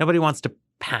 obviously, nobody wants to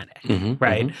panic,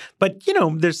 right? Mm-hmm. But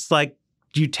there's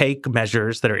you take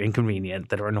measures that are inconvenient,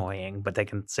 that are annoying, but they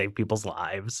can save people's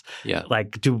lives. Yeah.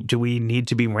 Do we need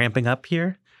to be ramping up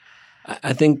here?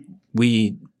 I think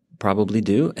we probably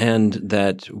do, and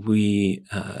that we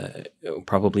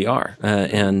probably are.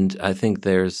 And I think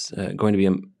there's going to be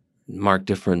a marked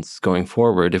difference going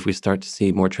forward if we start to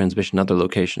see more transmission in other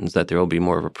locations, that there will be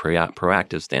more of a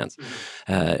proactive stance.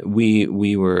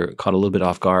 We were caught a little bit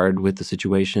off guard with the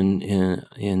situation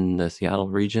in the Seattle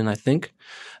region, I think,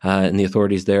 and the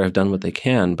authorities there have done what they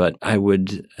can. But I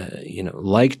would,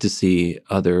 like to see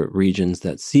other regions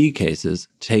that see cases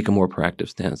take a more proactive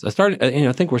stance.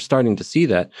 I think we're starting to see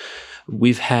that.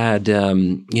 We've had,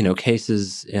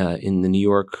 cases in the New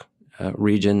York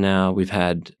region now. We've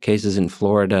had cases in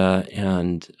Florida,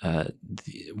 and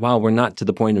while we're not to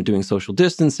the point of doing social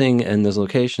distancing in those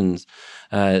locations,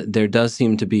 there does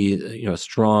seem to be a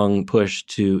strong push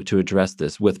to address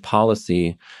this with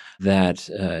policy that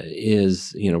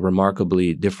is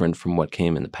remarkably different from what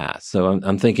came in the past. So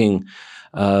I'm thinking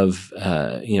of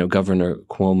Governor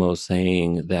Cuomo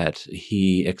saying that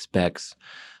he expects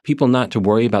people not to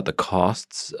worry about the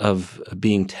costs of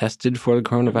being tested for the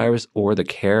coronavirus or the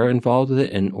care involved with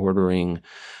it, and ordering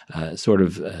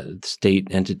state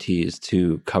entities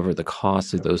to cover the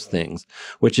costs of those things,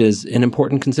 which is an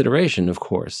important consideration, of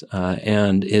course,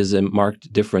 and is a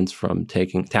marked difference from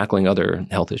tackling other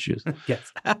health issues.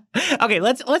 Yes. Okay,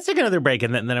 let's take another break,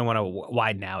 and then I want to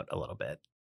widen out a little bit.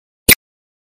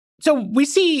 So we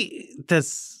see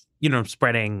this,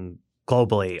 spreading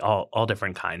globally, all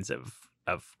different kinds of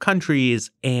countries.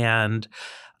 And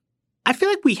I feel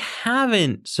like we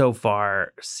haven't so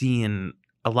far seen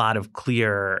a lot of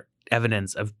clear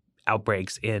evidence of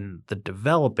outbreaks in the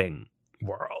developing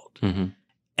world. Mm-hmm.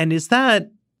 And is that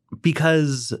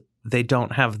because they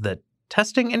don't have the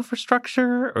testing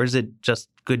infrastructure, or is it just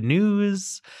good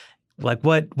news? What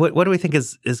do we think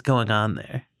is going on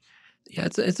there? Yeah,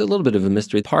 it's a little bit of a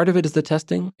mystery. Part of it is the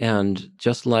testing, and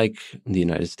just like in the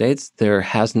United States, there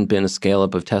hasn't been a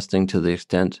scale-up of testing to the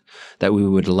extent that we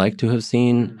would like to have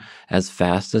seen, as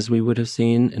fast as we would have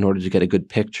seen, in order to get a good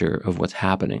picture of what's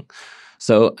happening.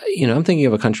 So, I'm thinking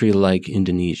of a country like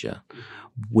Indonesia,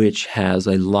 which has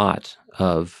a lot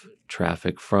of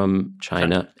traffic from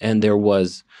China, and there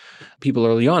was people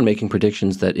early on making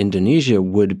predictions that Indonesia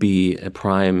would be a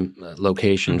prime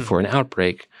location for an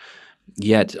outbreak.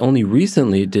 Yet only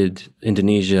recently did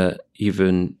Indonesia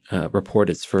even report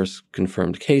its first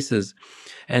confirmed cases,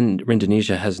 and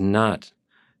Indonesia has not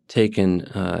taken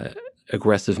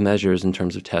aggressive measures in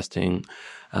terms of testing.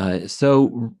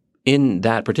 So in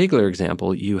that particular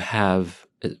example, you have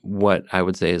what I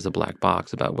would say is a black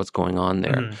box about what's going on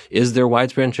there. Mm-hmm. Is there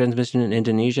widespread transmission in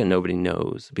Indonesia? Nobody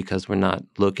knows because we're not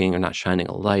looking or not shining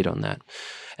a light on that.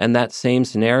 And that same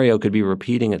scenario could be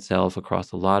repeating itself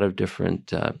across a lot of different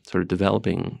sort of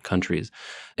developing countries.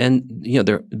 And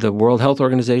the World Health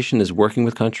Organization is working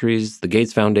with countries, the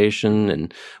Gates Foundation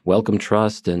and Wellcome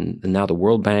Trust and now the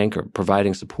World Bank are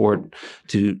providing support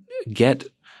to get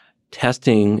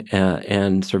testing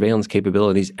and surveillance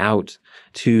capabilities out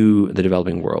to the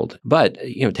developing world. But,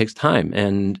 it takes time.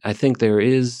 And I think there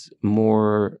is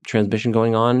more transmission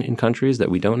going on in countries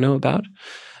that we don't know about.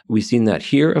 We've seen that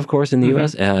here, of course, in the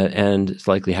U.S., and it's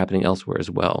likely happening elsewhere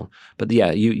as well. But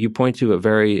yeah, you point to a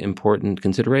very important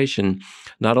consideration.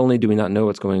 Not only do we not know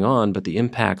what's going on, but the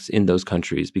impacts in those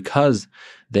countries, because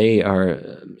they are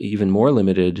even more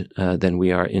limited than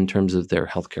we are in terms of their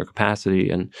healthcare capacity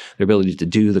and their ability to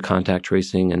do the contact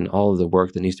tracing and all of the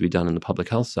work that needs to be done on the public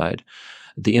health side.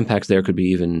 The impacts there could be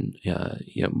even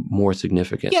more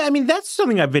significant. Yeah, I mean, that's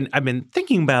something I've been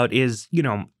thinking about is,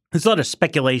 there's a lot of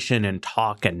speculation and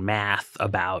talk and math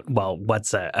about, well,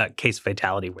 what's a case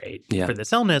fatality rate for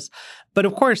this illness. But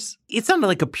of course, it's not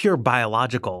like a pure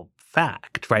biological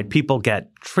fact, right? People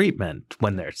get treatment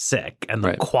when they're sick, and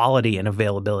the quality and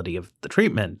availability of the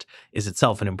treatment is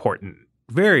itself an important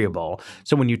variable.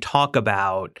 So when you talk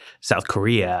about South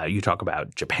Korea, you talk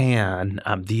about Japan,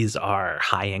 these are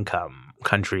high-income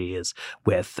countries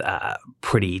with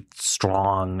pretty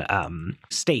strong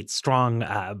states,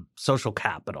 strong social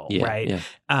capital, right? Yeah.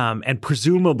 And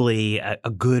presumably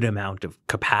a good amount of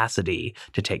capacity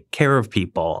to take care of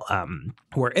people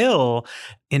who are ill.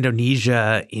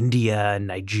 Indonesia, India,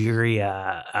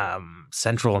 Nigeria,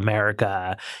 Central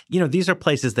America, these are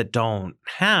places that don't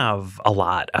have a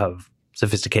lot of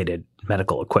sophisticated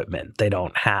medical equipment. They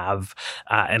don't have,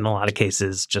 in a lot of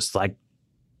cases, just like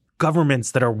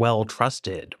governments that are well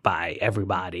trusted by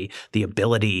everybody, the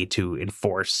ability to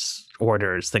enforce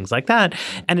orders, things like that.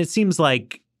 And it seems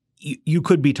like you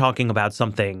could be talking about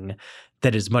something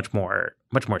that is much more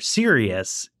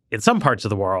serious in some parts of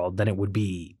the world than it would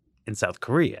be in South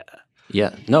Korea.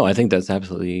 Yeah, no, I think that's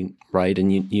absolutely right.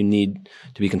 And you need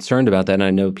to be concerned about that. And I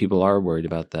know people are worried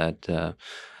about that.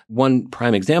 One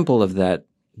prime example of that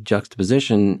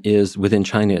juxtaposition is within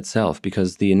China itself,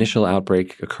 because the initial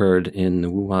outbreak occurred in the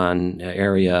Wuhan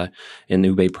area in the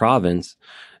Hubei province.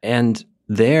 And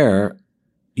there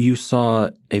you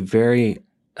saw a very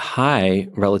high,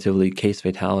 relatively, case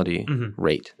fatality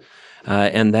rate.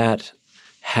 And that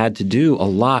had to do a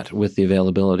lot with the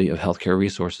availability of healthcare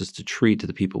resources to treat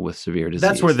the people with severe disease.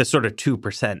 That's where the sort of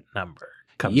 2% number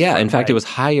comes from. Yeah, in fact, it was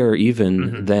higher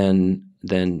even than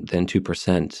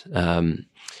 2%.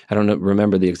 I don't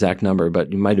remember the exact number, but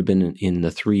it might have been in the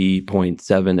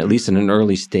 3.7, at least in an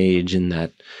early stage in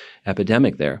that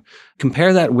epidemic there.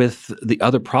 Compare that with the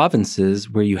other provinces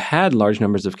where you had large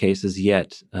numbers of cases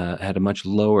yet had a much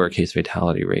lower case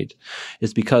fatality rate.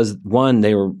 It's because, one,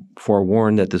 they were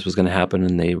forewarned that this was going to happen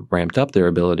and they ramped up their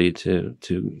ability to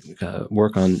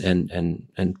work on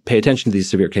and pay attention to these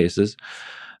severe cases.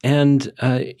 And,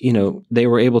 they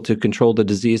were able to control the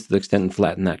disease to the extent and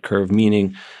flatten that curve,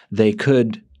 meaning they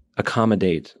could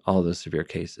accommodate all of those severe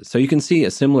cases. So you can see a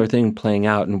similar thing playing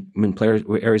out in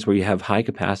areas where you have high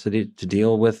capacity to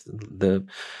deal with the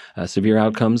severe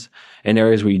outcomes and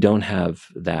areas where you don't have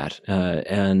that.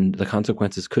 And the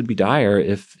consequences could be dire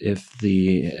if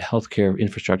the healthcare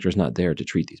infrastructure is not there to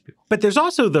treat these people. But there's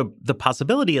also the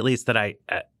possibility, at least that I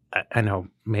know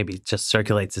maybe just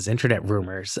circulates as internet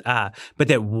rumors, but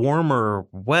that warmer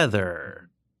weather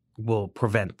will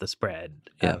prevent the spread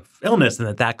of illness,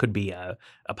 and that could be a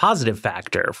positive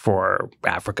factor for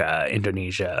Africa,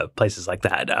 Indonesia, places like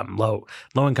that.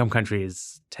 Low-income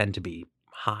countries tend to be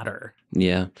hotter.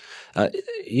 Yeah.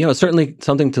 Certainly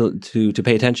something to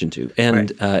pay attention to.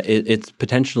 And it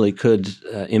potentially could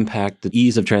impact the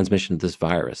ease of transmission of this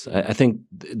virus. I think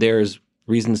there's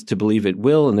reasons to believe it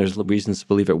will, and there's reasons to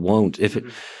believe it won't.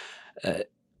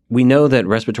 We know that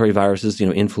respiratory viruses,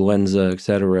 influenza, et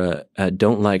cetera,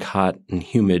 don't like hot and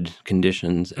humid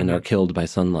conditions and are killed by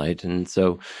sunlight. And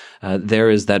so there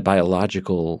is that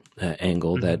biological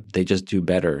angle that they just do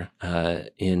better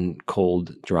in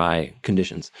cold, dry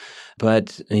conditions.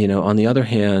 But, on the other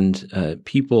hand,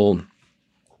 people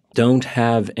don't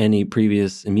have any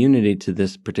previous immunity to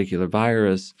this particular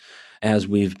virus, as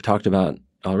we've talked about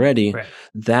already. Right.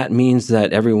 That means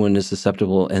that everyone is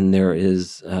susceptible, and there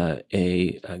is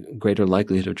a greater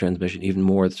likelihood of transmission, even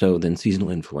more so than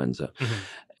seasonal influenza.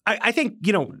 I think,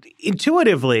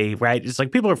 intuitively, right, it's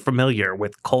like people are familiar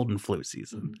with cold and flu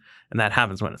season, and that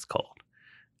happens when it's cold.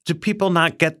 Do people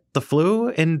not get the flu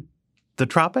in the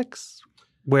tropics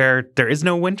where there is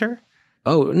no winter?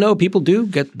 Oh, no, people do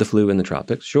get the flu in the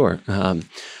tropics, sure.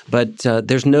 But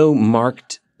there's no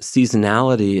marked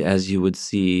seasonality as you would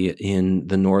see in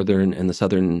the northern and the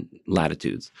southern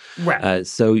latitudes. Right.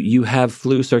 So you have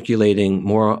flu circulating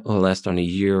more or less on a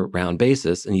year-round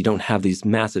basis, and you don't have these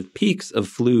massive peaks of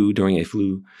flu during a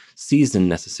flu season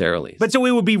necessarily. But so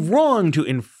it would be wrong to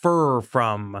infer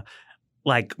from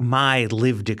like my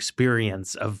lived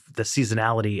experience of the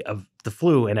seasonality of the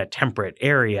flu in a temperate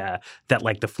area that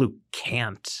like the flu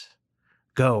can't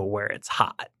go where it's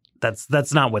hot.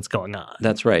 That's not what's going on.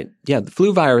 That's right. Yeah, the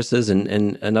flu viruses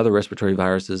and other respiratory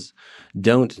viruses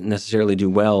don't necessarily do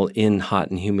well in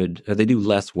hot and humid. Or they do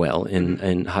less well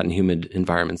in hot and humid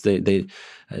environments. They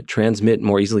transmit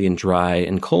more easily in dry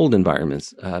and cold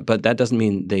environments. But that doesn't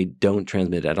mean they don't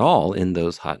transmit at all in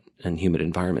those hot and humid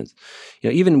environments.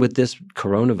 Even with this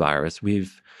coronavirus,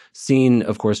 we've seen,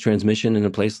 of course, transmission in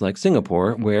a place like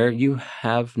Singapore, where you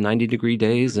have 90-degree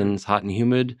days and it's hot and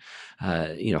humid.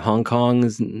 Hong Kong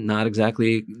is not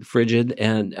exactly frigid.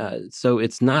 And so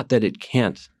it's not that it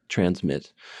can't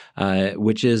transmit,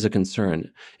 which is a concern.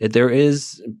 There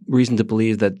is reason to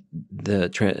believe that the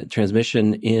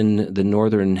transmission in the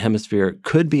northern hemisphere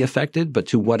could be affected, but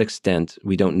to what extent,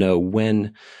 we don't know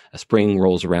when spring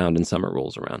rolls around and summer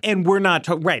rolls around. And we're not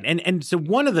right. And so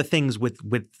one of the things with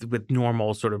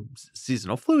normal sort of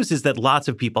seasonal flus is that lots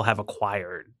of people have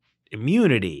acquired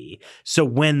immunity. So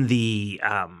when the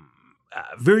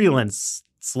virulence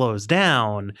slows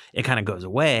down, it kind of goes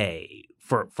away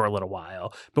for a little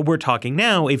while. But we're talking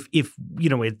now if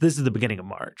this is the beginning of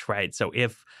March, right? So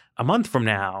if a month from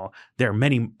now there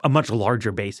are a much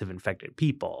larger base of infected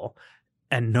people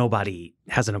and nobody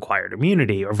has an acquired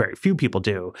immunity, or very few people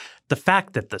do, the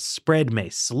fact that the spread may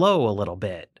slow a little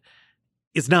bit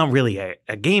is not really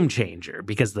a game changer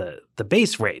because the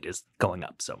base rate is going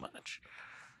up so much.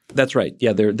 That's right.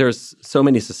 Yeah, there's so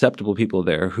many susceptible people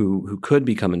there who could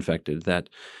become infected that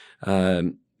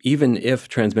even if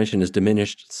transmission is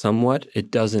diminished somewhat,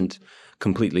 it doesn't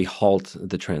completely halt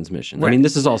the transmission. Right. I mean,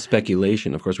 this is all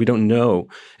speculation, of course. We don't know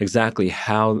exactly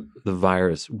how the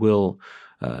virus will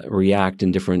react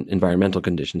in different environmental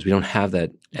conditions. We don't have that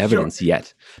evidence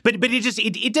yet. But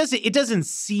it doesn't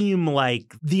seem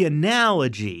like the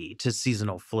analogy to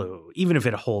seasonal flu, even if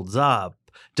it holds up,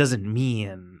 doesn't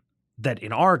mean that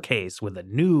in our case with a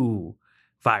new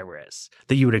virus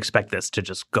that you would expect this to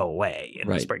just go away in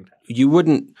the springtime. You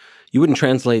wouldn't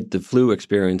translate the flu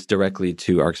experience directly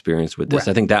to our experience with this.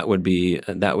 Right. I think that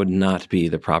would not be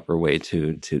the proper way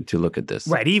to look at this.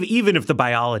 Right. Even if the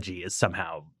biology is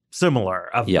somehow similar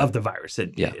of the virus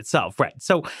itself. Right.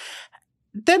 So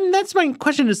then that's my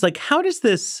question is like, how does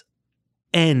this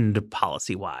end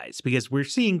policy-wise? Because we're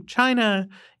seeing China,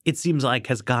 it seems like,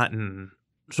 has gotten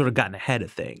ahead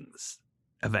of things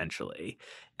eventually.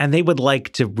 And they would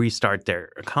like to restart their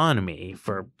economy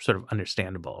for sort of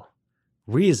understandable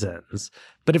reasons.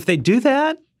 But if they do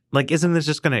that, like, isn't this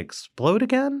just going to explode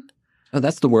again? Oh,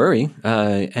 that's the worry.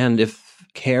 And if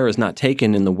care is not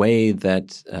taken in the way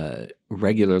that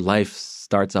regular life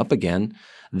starts up again,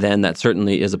 then that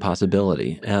certainly is a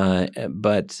possibility.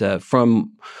 But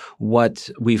from what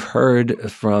we've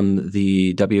heard from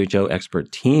the WHO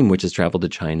expert team, which has traveled to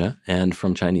China, and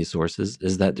from Chinese sources,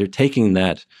 is that they're taking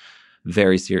that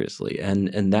very seriously.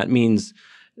 And that means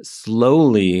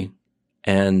slowly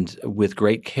and with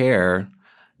great care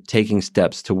taking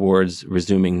steps towards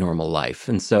resuming normal life.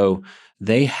 And so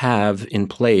they have in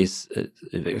place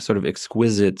sort of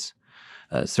exquisite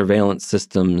surveillance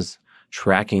systems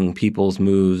tracking people's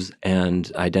moves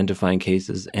and identifying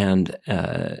cases, and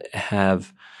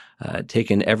have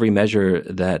taken every measure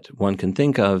that one can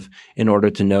think of in order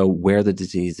to know where the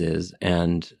disease is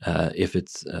and if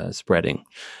it's spreading.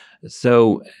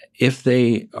 So if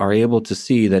they are able to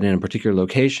see that in a particular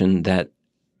location that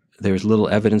there's little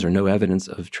evidence or no evidence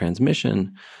of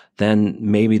transmission, then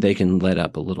maybe they can let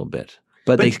up a little bit.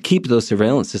 But they keep those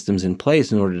surveillance systems in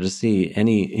place in order to see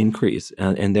any increase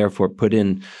and therefore put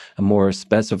in a more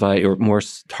specified or more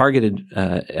targeted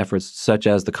efforts such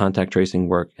as the contact tracing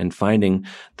work and finding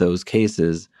those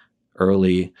cases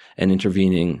early and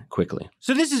intervening quickly.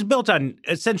 So this is built on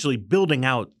essentially building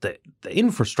out the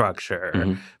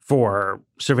infrastructure for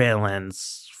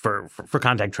surveillance, for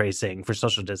contact tracing, for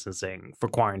social distancing, for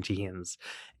quarantines,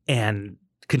 and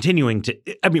continuing to,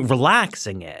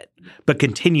 relaxing it, but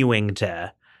continuing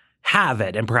to have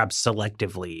it and perhaps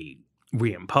selectively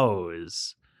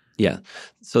reimpose. Yeah.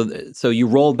 So you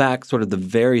roll back sort of the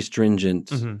very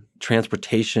stringent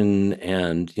transportation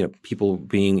and people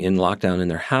being in lockdown in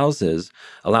their houses,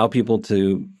 allow people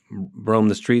to roam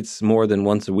the streets more than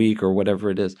once a week or whatever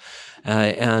it is,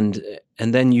 and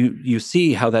then you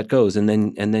see how that goes, and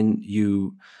then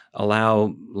you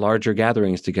allow larger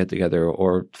gatherings to get together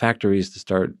or factories to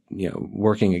start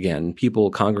working again,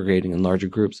 people congregating in larger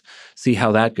groups, see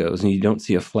how that goes, and you don't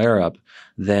see a flare up,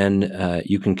 then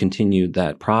you can continue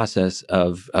that process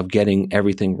of getting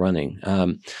everything running.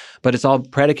 But it's all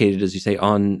predicated, as you say,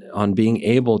 on being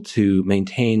able to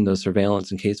maintain those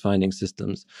surveillance and case finding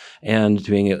systems and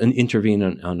to being able to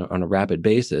intervene on a rapid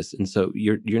basis. And so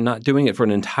you're not doing it for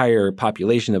an entire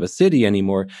population of a city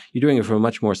anymore. You're doing it for a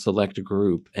much more select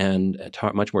group and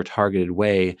a much more targeted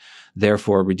way,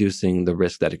 therefore reducing the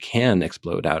risk that it can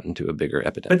explode out into a bigger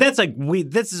epidemic. But that's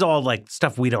this is all like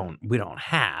stuff we don't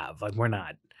have. Like we're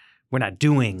not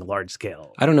doing large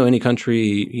scale. I don't know any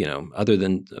country, other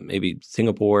than maybe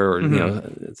Singapore or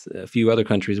it's a few other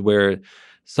countries where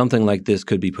something like this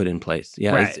could be put in place.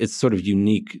 Yeah, right. It's sort of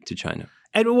unique to China.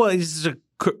 And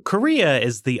Korea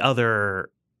is the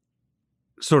other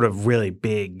sort of really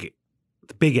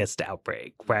the biggest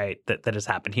outbreak, right? That has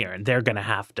happened here, and they're going to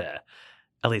have to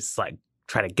at least like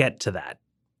try to get to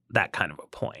that kind of a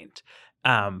point.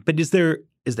 But is there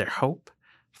hope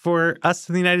for us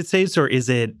in the United States, or is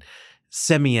it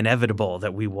semi-inevitable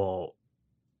that we will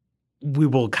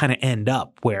kind of end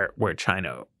up where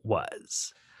China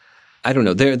was? I don't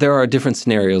know. There are different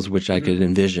scenarios which I could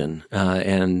envision,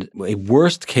 and a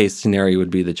worst case scenario would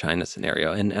be the China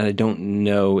scenario, and I don't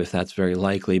know if that's very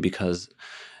likely because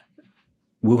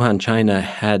Wuhan, China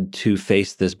had to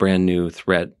face this brand new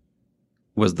threat,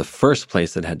 was the first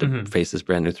place that had to face this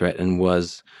brand new threat and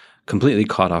was completely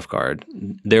caught off guard.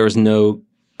 There is no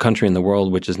country in the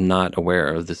world which is not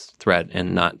aware of this threat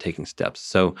and not taking steps.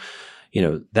 So,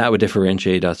 that would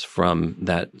differentiate us from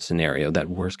that scenario, that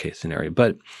worst case scenario.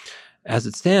 But as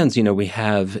it stands, we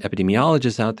have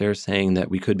epidemiologists out there saying that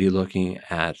we could be looking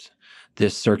at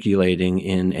this circulating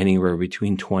in anywhere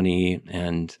between 20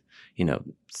 and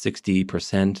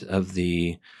 60% of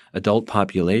the adult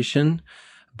population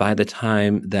by the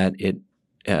time that it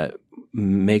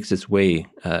makes its way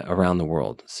around the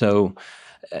world. So,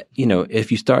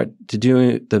 if you start to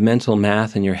do the mental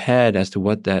math in your head as to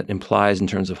what that implies in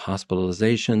terms of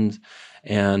hospitalizations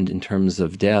and in terms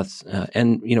of deaths,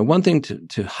 and one thing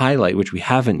to highlight, which we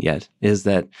haven't yet, is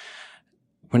that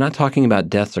we're not talking about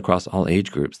deaths across all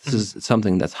age groups. This is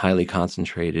something that's highly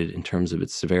concentrated in terms of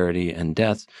its severity and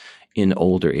deaths in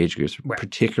older age groups, right,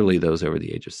 particularly those over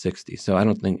the age of 60. So I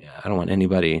don't want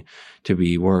anybody to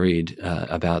be worried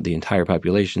about the entire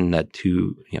population, that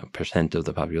 2% of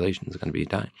the population is going to be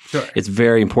dying. Sure. It's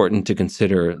very important to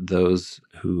consider those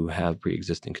who have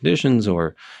pre-existing conditions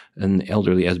or an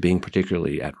elderly as being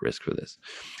particularly at risk for this.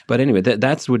 But anyway,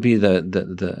 that would be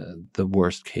the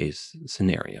worst case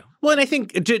scenario. Well, and I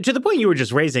think to the point you were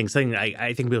just raising, something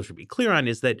I think people should be clear on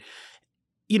is that,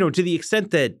 to the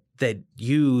extent that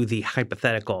you, the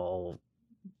hypothetical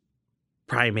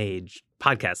prime age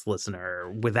podcast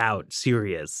listener without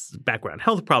serious background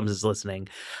health problems is listening,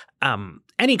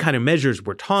 any kind of measures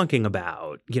we're talking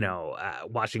about,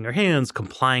 washing your hands,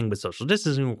 complying with social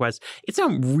distancing requests, it's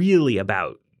not really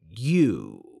about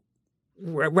you,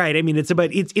 right? I mean, it's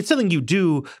something you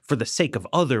do for the sake of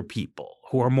other people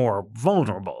who are more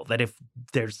vulnerable. That if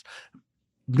there's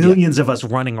millions of us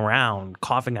running around,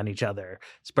 coughing on each other,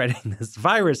 spreading this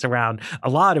virus around, a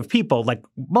lot of people, like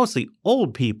mostly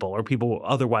old people or people with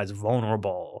otherwise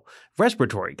vulnerable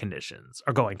respiratory conditions,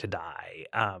 are going to die.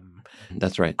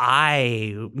 That's right.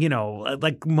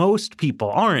 Like most people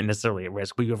aren't necessarily at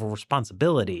risk, but you have a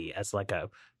responsibility as like a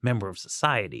member of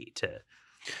society to...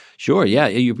 Sure. Yeah.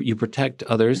 You protect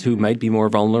others who might be more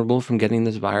vulnerable from getting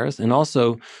this virus. And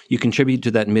also you contribute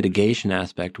to that mitigation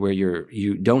aspect where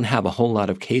you don't have a whole lot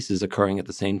of cases occurring at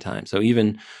the same time. So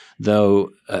even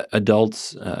though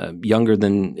adults younger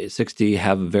than 60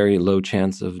 have a very low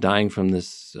chance of dying from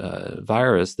this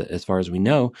virus, as far as we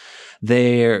know,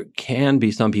 there can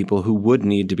be some people who would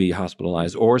need to be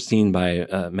hospitalized or seen by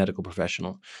a medical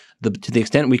professional. To the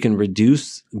extent we can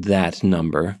reduce that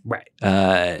number, right,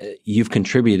 you've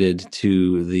contributed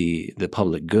to the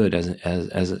public good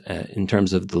as in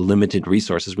terms of the limited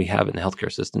resources we have in the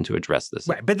healthcare system to address this.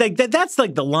 Right, but that's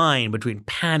like the line between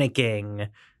panicking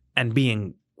and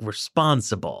being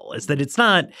responsible, is that it's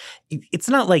not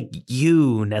like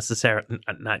you necessarily,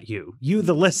 not you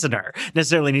the listener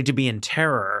necessarily need to be in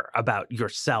terror about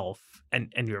yourself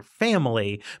and your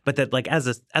family, but that like as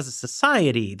a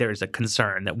society, there's a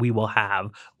concern that we will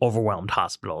have overwhelmed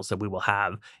hospitals, that we will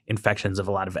have infections of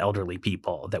a lot of elderly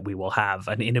people, that we will have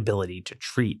an inability to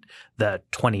treat the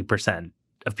 20%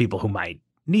 of people who might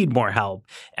need more help.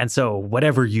 And so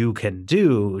whatever you can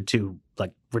do to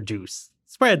like reduce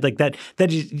spread, like that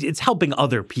it's helping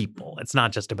other people. It's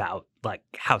not just about like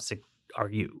how sick are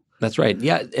you. That's right.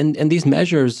 Yeah, and these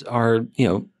measures are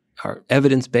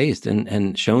evidence-based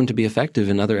and shown to be effective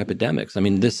in other epidemics. I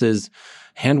mean, this is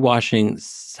hand washing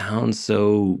sounds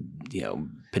so,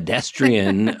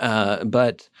 pedestrian,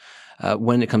 but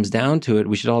when it comes down to it,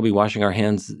 we should all be washing our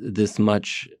hands this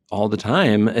much all the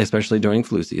time, especially during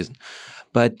flu season.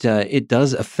 But it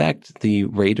does affect the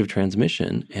rate of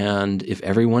transmission. And if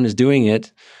everyone is doing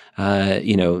it,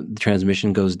 the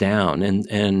transmission goes down.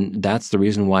 And that's the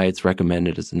reason why it's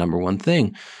recommended as the number one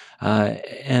thing.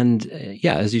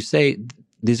 As you say,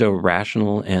 these are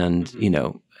rational and,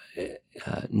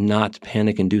 not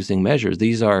panic-inducing measures.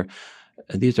 These are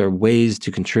ways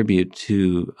to contribute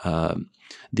to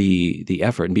the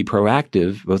effort and be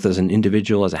proactive, both as an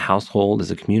individual, as a household,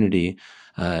 as a community,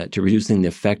 to reducing the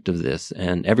effect of this.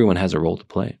 And everyone has a role to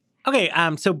play. Okay,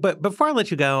 but before I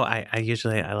let you go, I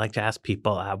usually like to ask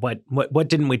people what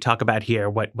didn't we talk about here?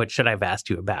 What should I have asked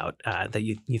you about that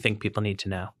you think people need to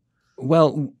know?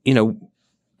 Well,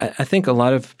 I think a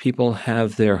lot of people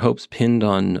have their hopes pinned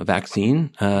on a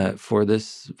vaccine for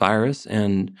this virus,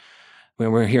 and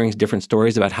when we're hearing different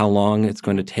stories about how long it's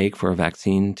going to take for a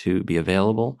vaccine to be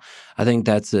available, I think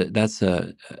that's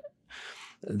a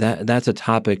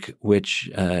topic which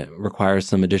requires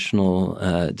some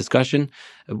additional discussion.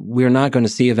 We're not going to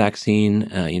see a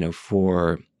vaccine,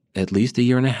 for at least a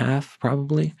year and a half,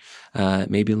 probably,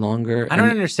 maybe longer. I don't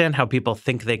understand how people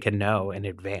think they can know in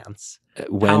advance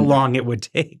how long it would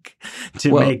take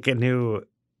to make a new.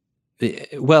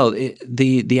 Well,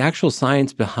 the actual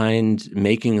science behind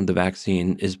making the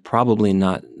vaccine is probably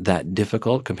not that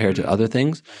difficult compared to other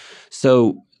things.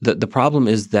 So the problem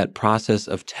is that process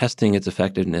of testing its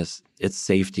effectiveness, its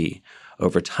safety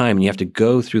over time. And you have to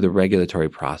go through the regulatory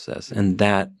process, and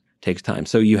that takes time.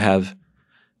 So you have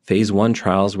phase 1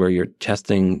 trials where you're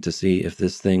testing to see if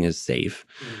this thing is safe,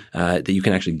 that you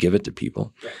can actually give it to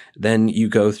people. Right. Then you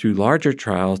go through larger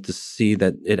trials to see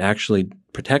that it actually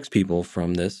protects people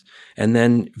from this, and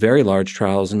then very large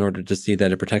trials in order to see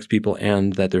that it protects people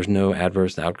and that there's no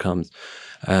adverse outcomes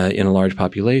in a large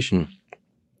population.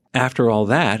 After all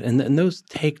that, and those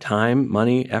take time,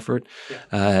 money, effort,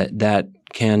 that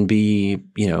can be,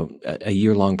 a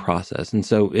year-long process. And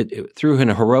so through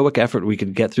a heroic effort, we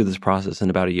could get through this process in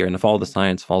about a year. And if all the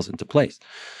science falls into place,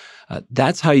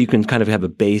 that's how you can kind of have a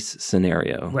base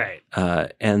scenario. Right.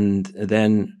 And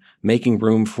then making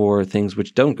room for things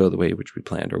which don't go the way which we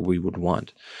planned or we would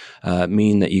want,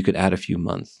 mean that you could add a few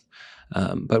months.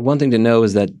 But one thing to know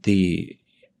is that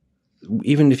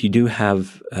even if you do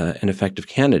have an effective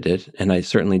candidate, and I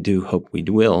certainly do hope we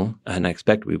will, and I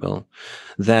expect we will,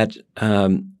 that's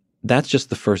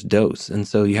just the first dose. And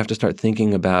so you have to start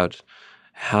thinking about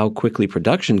how quickly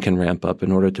production can ramp up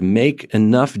in order to make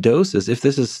enough doses, if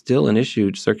this is still an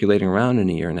issue circulating around in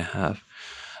a year and a half,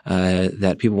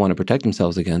 that people want to protect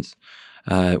themselves against.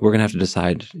 We're going to have to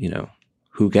decide,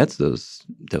 who gets those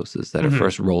doses that are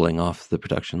first rolling off the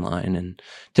production line. And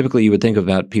typically you would think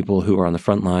about people who are on the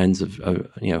front lines of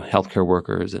healthcare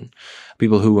workers and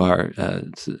people who are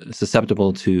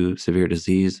susceptible to severe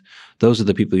disease. Those are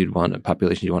the people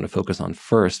population you want to focus on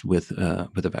first with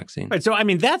a vaccine. Right. So, I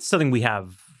mean, that's something we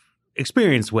have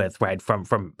experience with, right,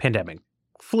 from pandemic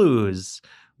flus,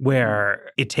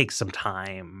 where it takes some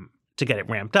time to get it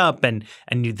ramped up. And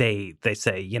they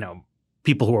say,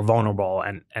 people who are vulnerable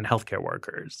and healthcare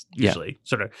workers usually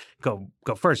sort of go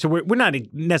first. So we're not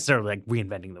necessarily like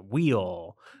reinventing the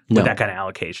wheel with that kind of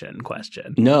allocation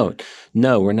question. No,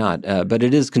 we're not. But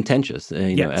it is contentious,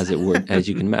 as it were, as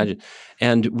you can imagine.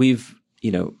 And we've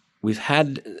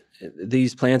had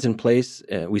these plans in place.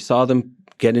 We saw them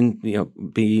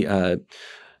be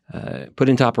put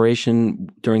into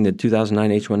operation during the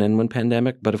 2009 H1N1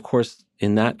 pandemic. But of course,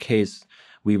 in that case,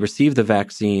 we received the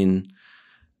vaccine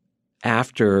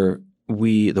after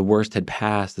the worst had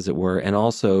passed, as it were, and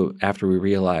also after we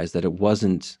realized that it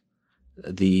wasn't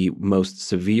the most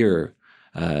severe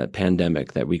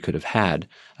pandemic that we could have had,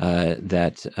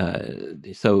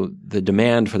 so the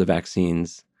demand for the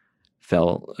vaccines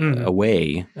fell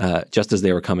away just as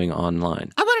they were coming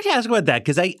online. I wanted to ask about that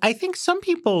because I think some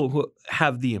people who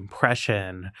have the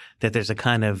impression that there's a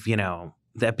kind of, the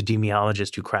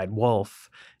epidemiologist who cried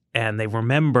wolf, and they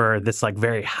remember this like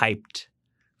very hyped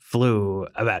flu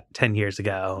about 10 years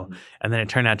ago, and then it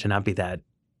turned out to not be that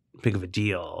big of a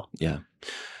deal. Yeah.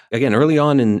 Again, early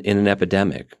on in an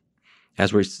epidemic,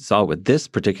 as we saw with this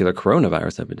particular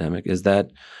coronavirus epidemic, is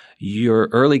that your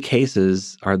early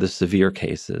cases are the severe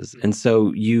cases. And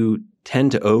so you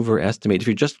tend to overestimate. If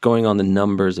you're just going on the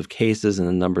numbers of cases and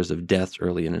the numbers of deaths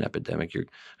early in an epidemic, you're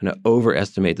going to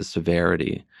overestimate the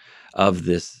severity of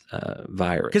this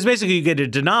virus. Because basically you get a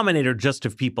denominator just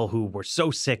of people who were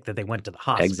so sick that they went to the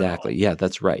hospital. Exactly. Yeah,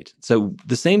 that's right. So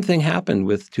the same thing happened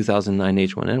with 2009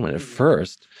 H1N1. At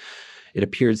first, it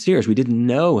appeared serious. We didn't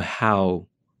know how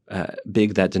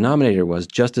big that denominator was,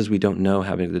 just as we don't know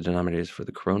how big the denominator is for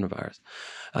the coronavirus.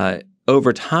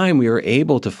 Over time, we were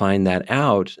able to find that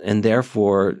out and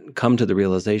therefore come to the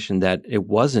realization that it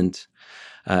wasn't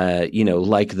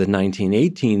like the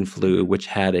 1918 flu, which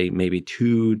had a maybe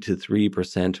 2 to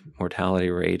 3% mortality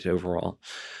rate overall,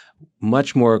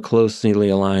 much more closely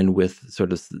aligned with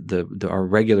sort of our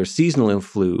regular seasonal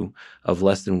flu of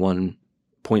less than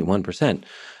 1.1%.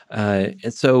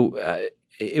 And so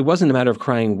it wasn't a matter of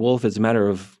crying wolf. It's a matter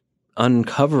of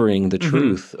uncovering the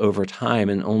truth over time,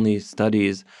 and only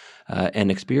studies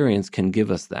and experience can give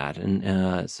us that.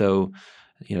 And so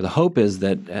the hope is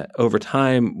that over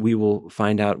time we will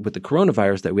find out with the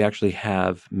coronavirus that we actually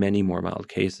have many more mild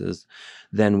cases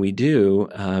than we do.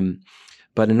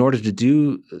 But in order to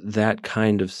do that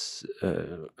kind of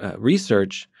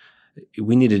research,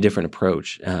 we need a different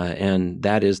approach, and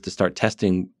that is to start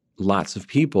testing lots of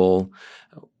people,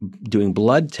 doing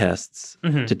blood tests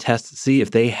to see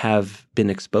if they have been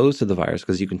exposed to the virus,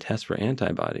 because you can test for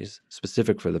antibodies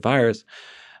specific for the virus.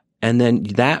 And then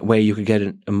that way you could get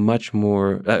a much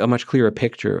clearer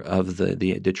picture of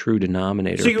the true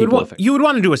denominator. So you would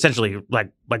want to do essentially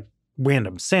like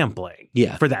random sampling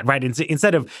for that, right?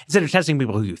 Instead of testing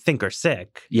people who you think are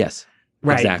sick. Yes.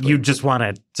 Right. Exactly. You just want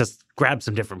to just grab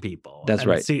some different people. That's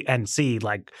right. See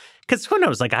like, because who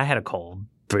knows, like I had a cold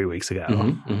 3 weeks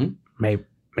ago.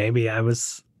 Maybe I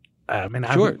was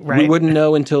sure. We wouldn't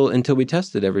know until we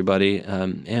tested everybody,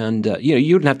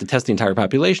 you wouldn't have to test the entire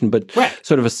population, but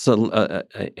sort of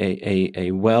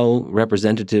a well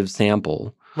representative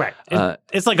sample. Right.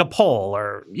 It's like a poll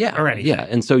or anything. Yeah.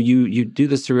 And so you do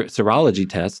the serology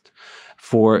test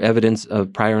for evidence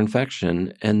of prior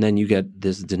infection, and then you get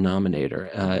this denominator.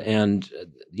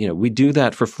 We do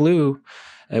that for flu,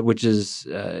 which is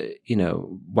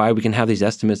why we can have these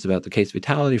estimates about the case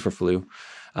fatality for flu.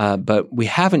 But we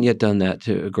haven't yet done that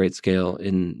to a great scale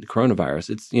in coronavirus.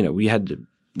 It's, you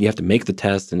have to make the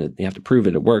test and you have to prove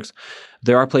it works.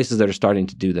 There are places that are starting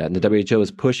to do that. And the WHO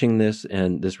is pushing this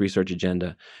and this research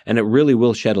agenda. And it really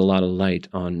will shed a lot of light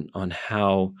on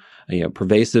how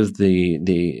pervasive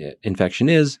the infection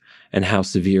is and how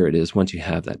severe it is once you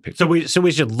have that picture. So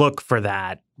we should look for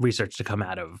that research to come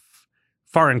out of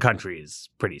foreign countries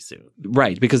pretty soon.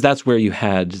 Right, because that's where you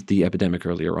had the epidemic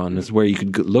earlier on. It's where you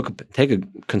could take a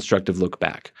constructive look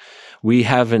back. We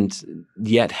haven't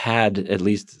yet had, at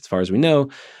least as far as we know,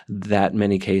 that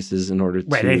many cases in order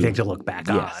to... anything to look back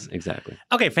on. Yes, exactly.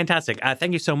 Okay, fantastic.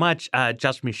 Thank you so much,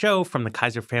 Josh Michaud from the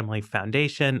Kaiser Family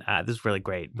Foundation. This is really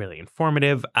great, really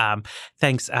informative.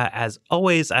 Thanks, as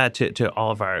always, to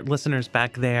all of our listeners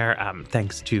back there.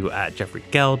 Thanks to Jeffrey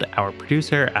Geld, our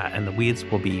producer, and The Weeds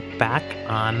will be back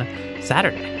on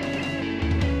Saturday.